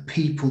the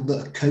people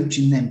that are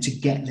coaching them to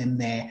get them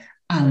there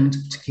and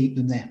to keep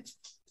them there.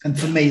 And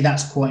for me,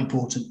 that's quite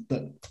important.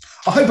 But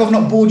I hope I've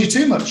not bored you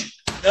too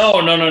much.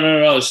 No.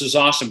 This is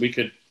awesome.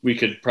 We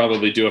could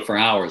probably do it for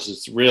hours.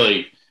 It's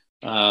really,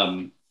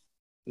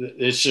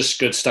 it's just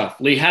good stuff.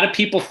 Lee, how do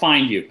people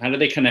find you? How do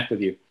they connect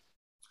with you?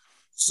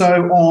 So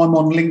I'm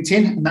on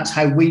LinkedIn, and that's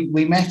how we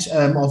met.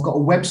 I've got a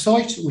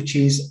website, which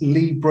is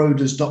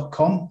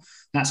leebroders.com.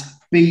 That's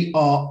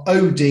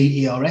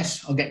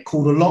BRODERS. I get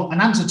called a lot, an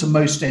answer to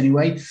most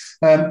anyway.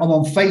 I'm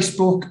on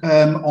Facebook.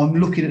 I'm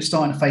looking at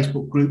starting a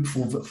Facebook group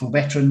for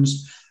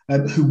veterans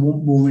who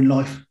want more in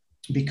life,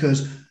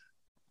 because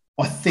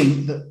I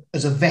think that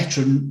as a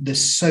veteran,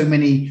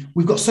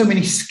 we've got so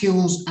many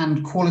skills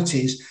and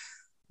qualities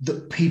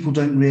that people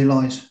don't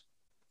realise,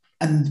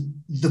 and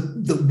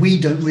that we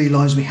don't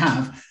realise we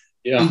have,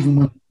 even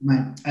when we're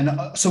out.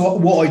 And so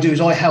what I do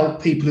is I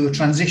help people who are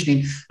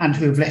transitioning and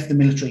who have left the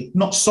military,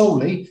 not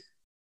solely,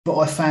 but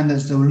I found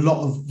that there are a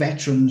lot of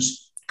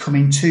veterans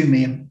coming to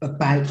me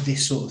about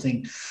this sort of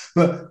thing.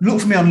 But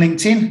look for me on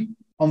LinkedIn,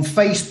 on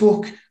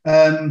Facebook,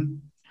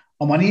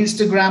 I'm on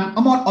Instagram.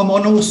 I'm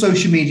on all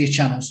social media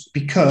channels,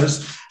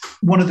 because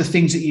one of the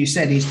things that you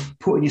said is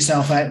putting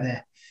yourself out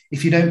there.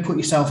 If you don't put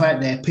yourself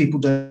out there, people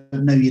don't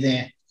know you're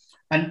there.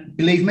 And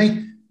believe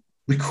me,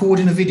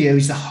 recording a video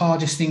is the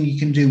hardest thing you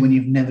can do when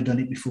you've never done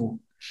it before.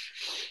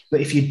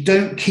 But if you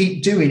don't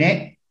keep doing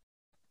it,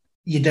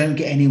 you don't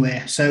get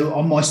anywhere. So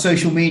on my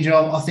social media,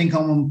 I think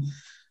I'm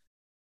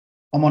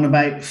on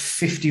about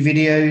 50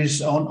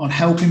 videos on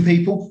helping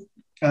people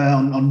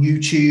on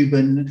YouTube.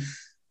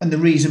 And the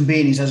reason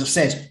being is, as I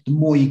said, the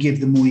more you give,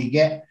 the more you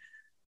get.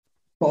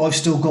 But I've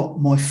still got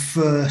my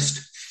first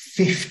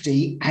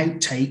 50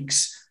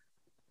 outtakes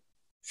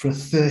for a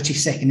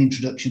 30-second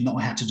introduction that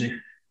I had to do.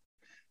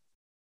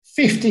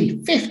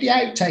 50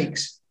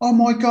 outtakes. Oh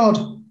my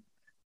God.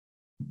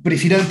 But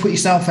if you don't put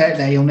yourself out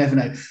there, you'll never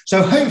know.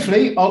 So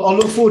hopefully I'll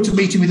look forward to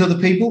meeting with other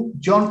people.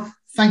 John,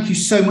 thank you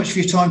so much for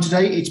your time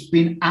today. It's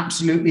been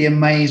absolutely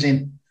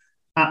amazing.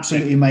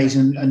 Absolutely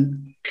amazing.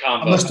 And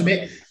I must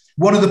admit,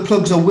 one of the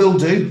plugs I will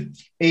do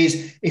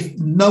is, if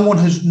no one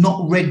has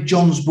not read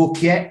John's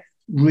book yet,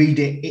 read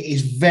it. It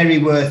is very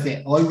worth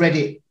it. I read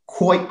it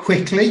quite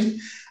quickly.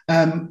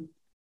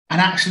 And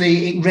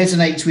actually, it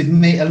resonates with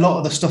me, a lot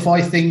of the stuff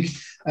I think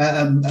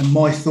and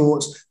my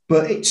thoughts,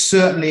 but it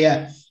certainly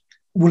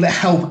will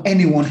help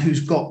anyone who's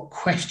got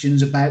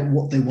questions about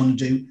what they want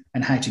to do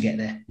and how to get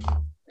there.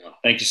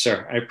 Thank you,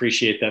 sir. I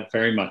appreciate that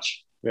very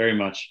much, very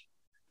much.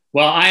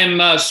 Well, I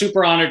am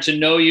super honored to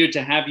know you,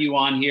 to have you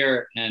on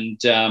here, and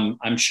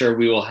I'm sure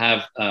we will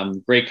have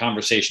great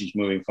conversations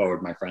moving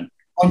forward, my friend.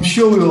 I'm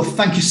sure we will.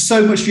 Thank you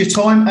so much for your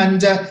time,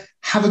 and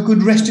have a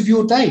good rest of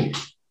your day.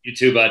 You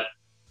too, bud.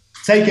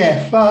 Take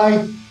care.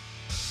 Bye.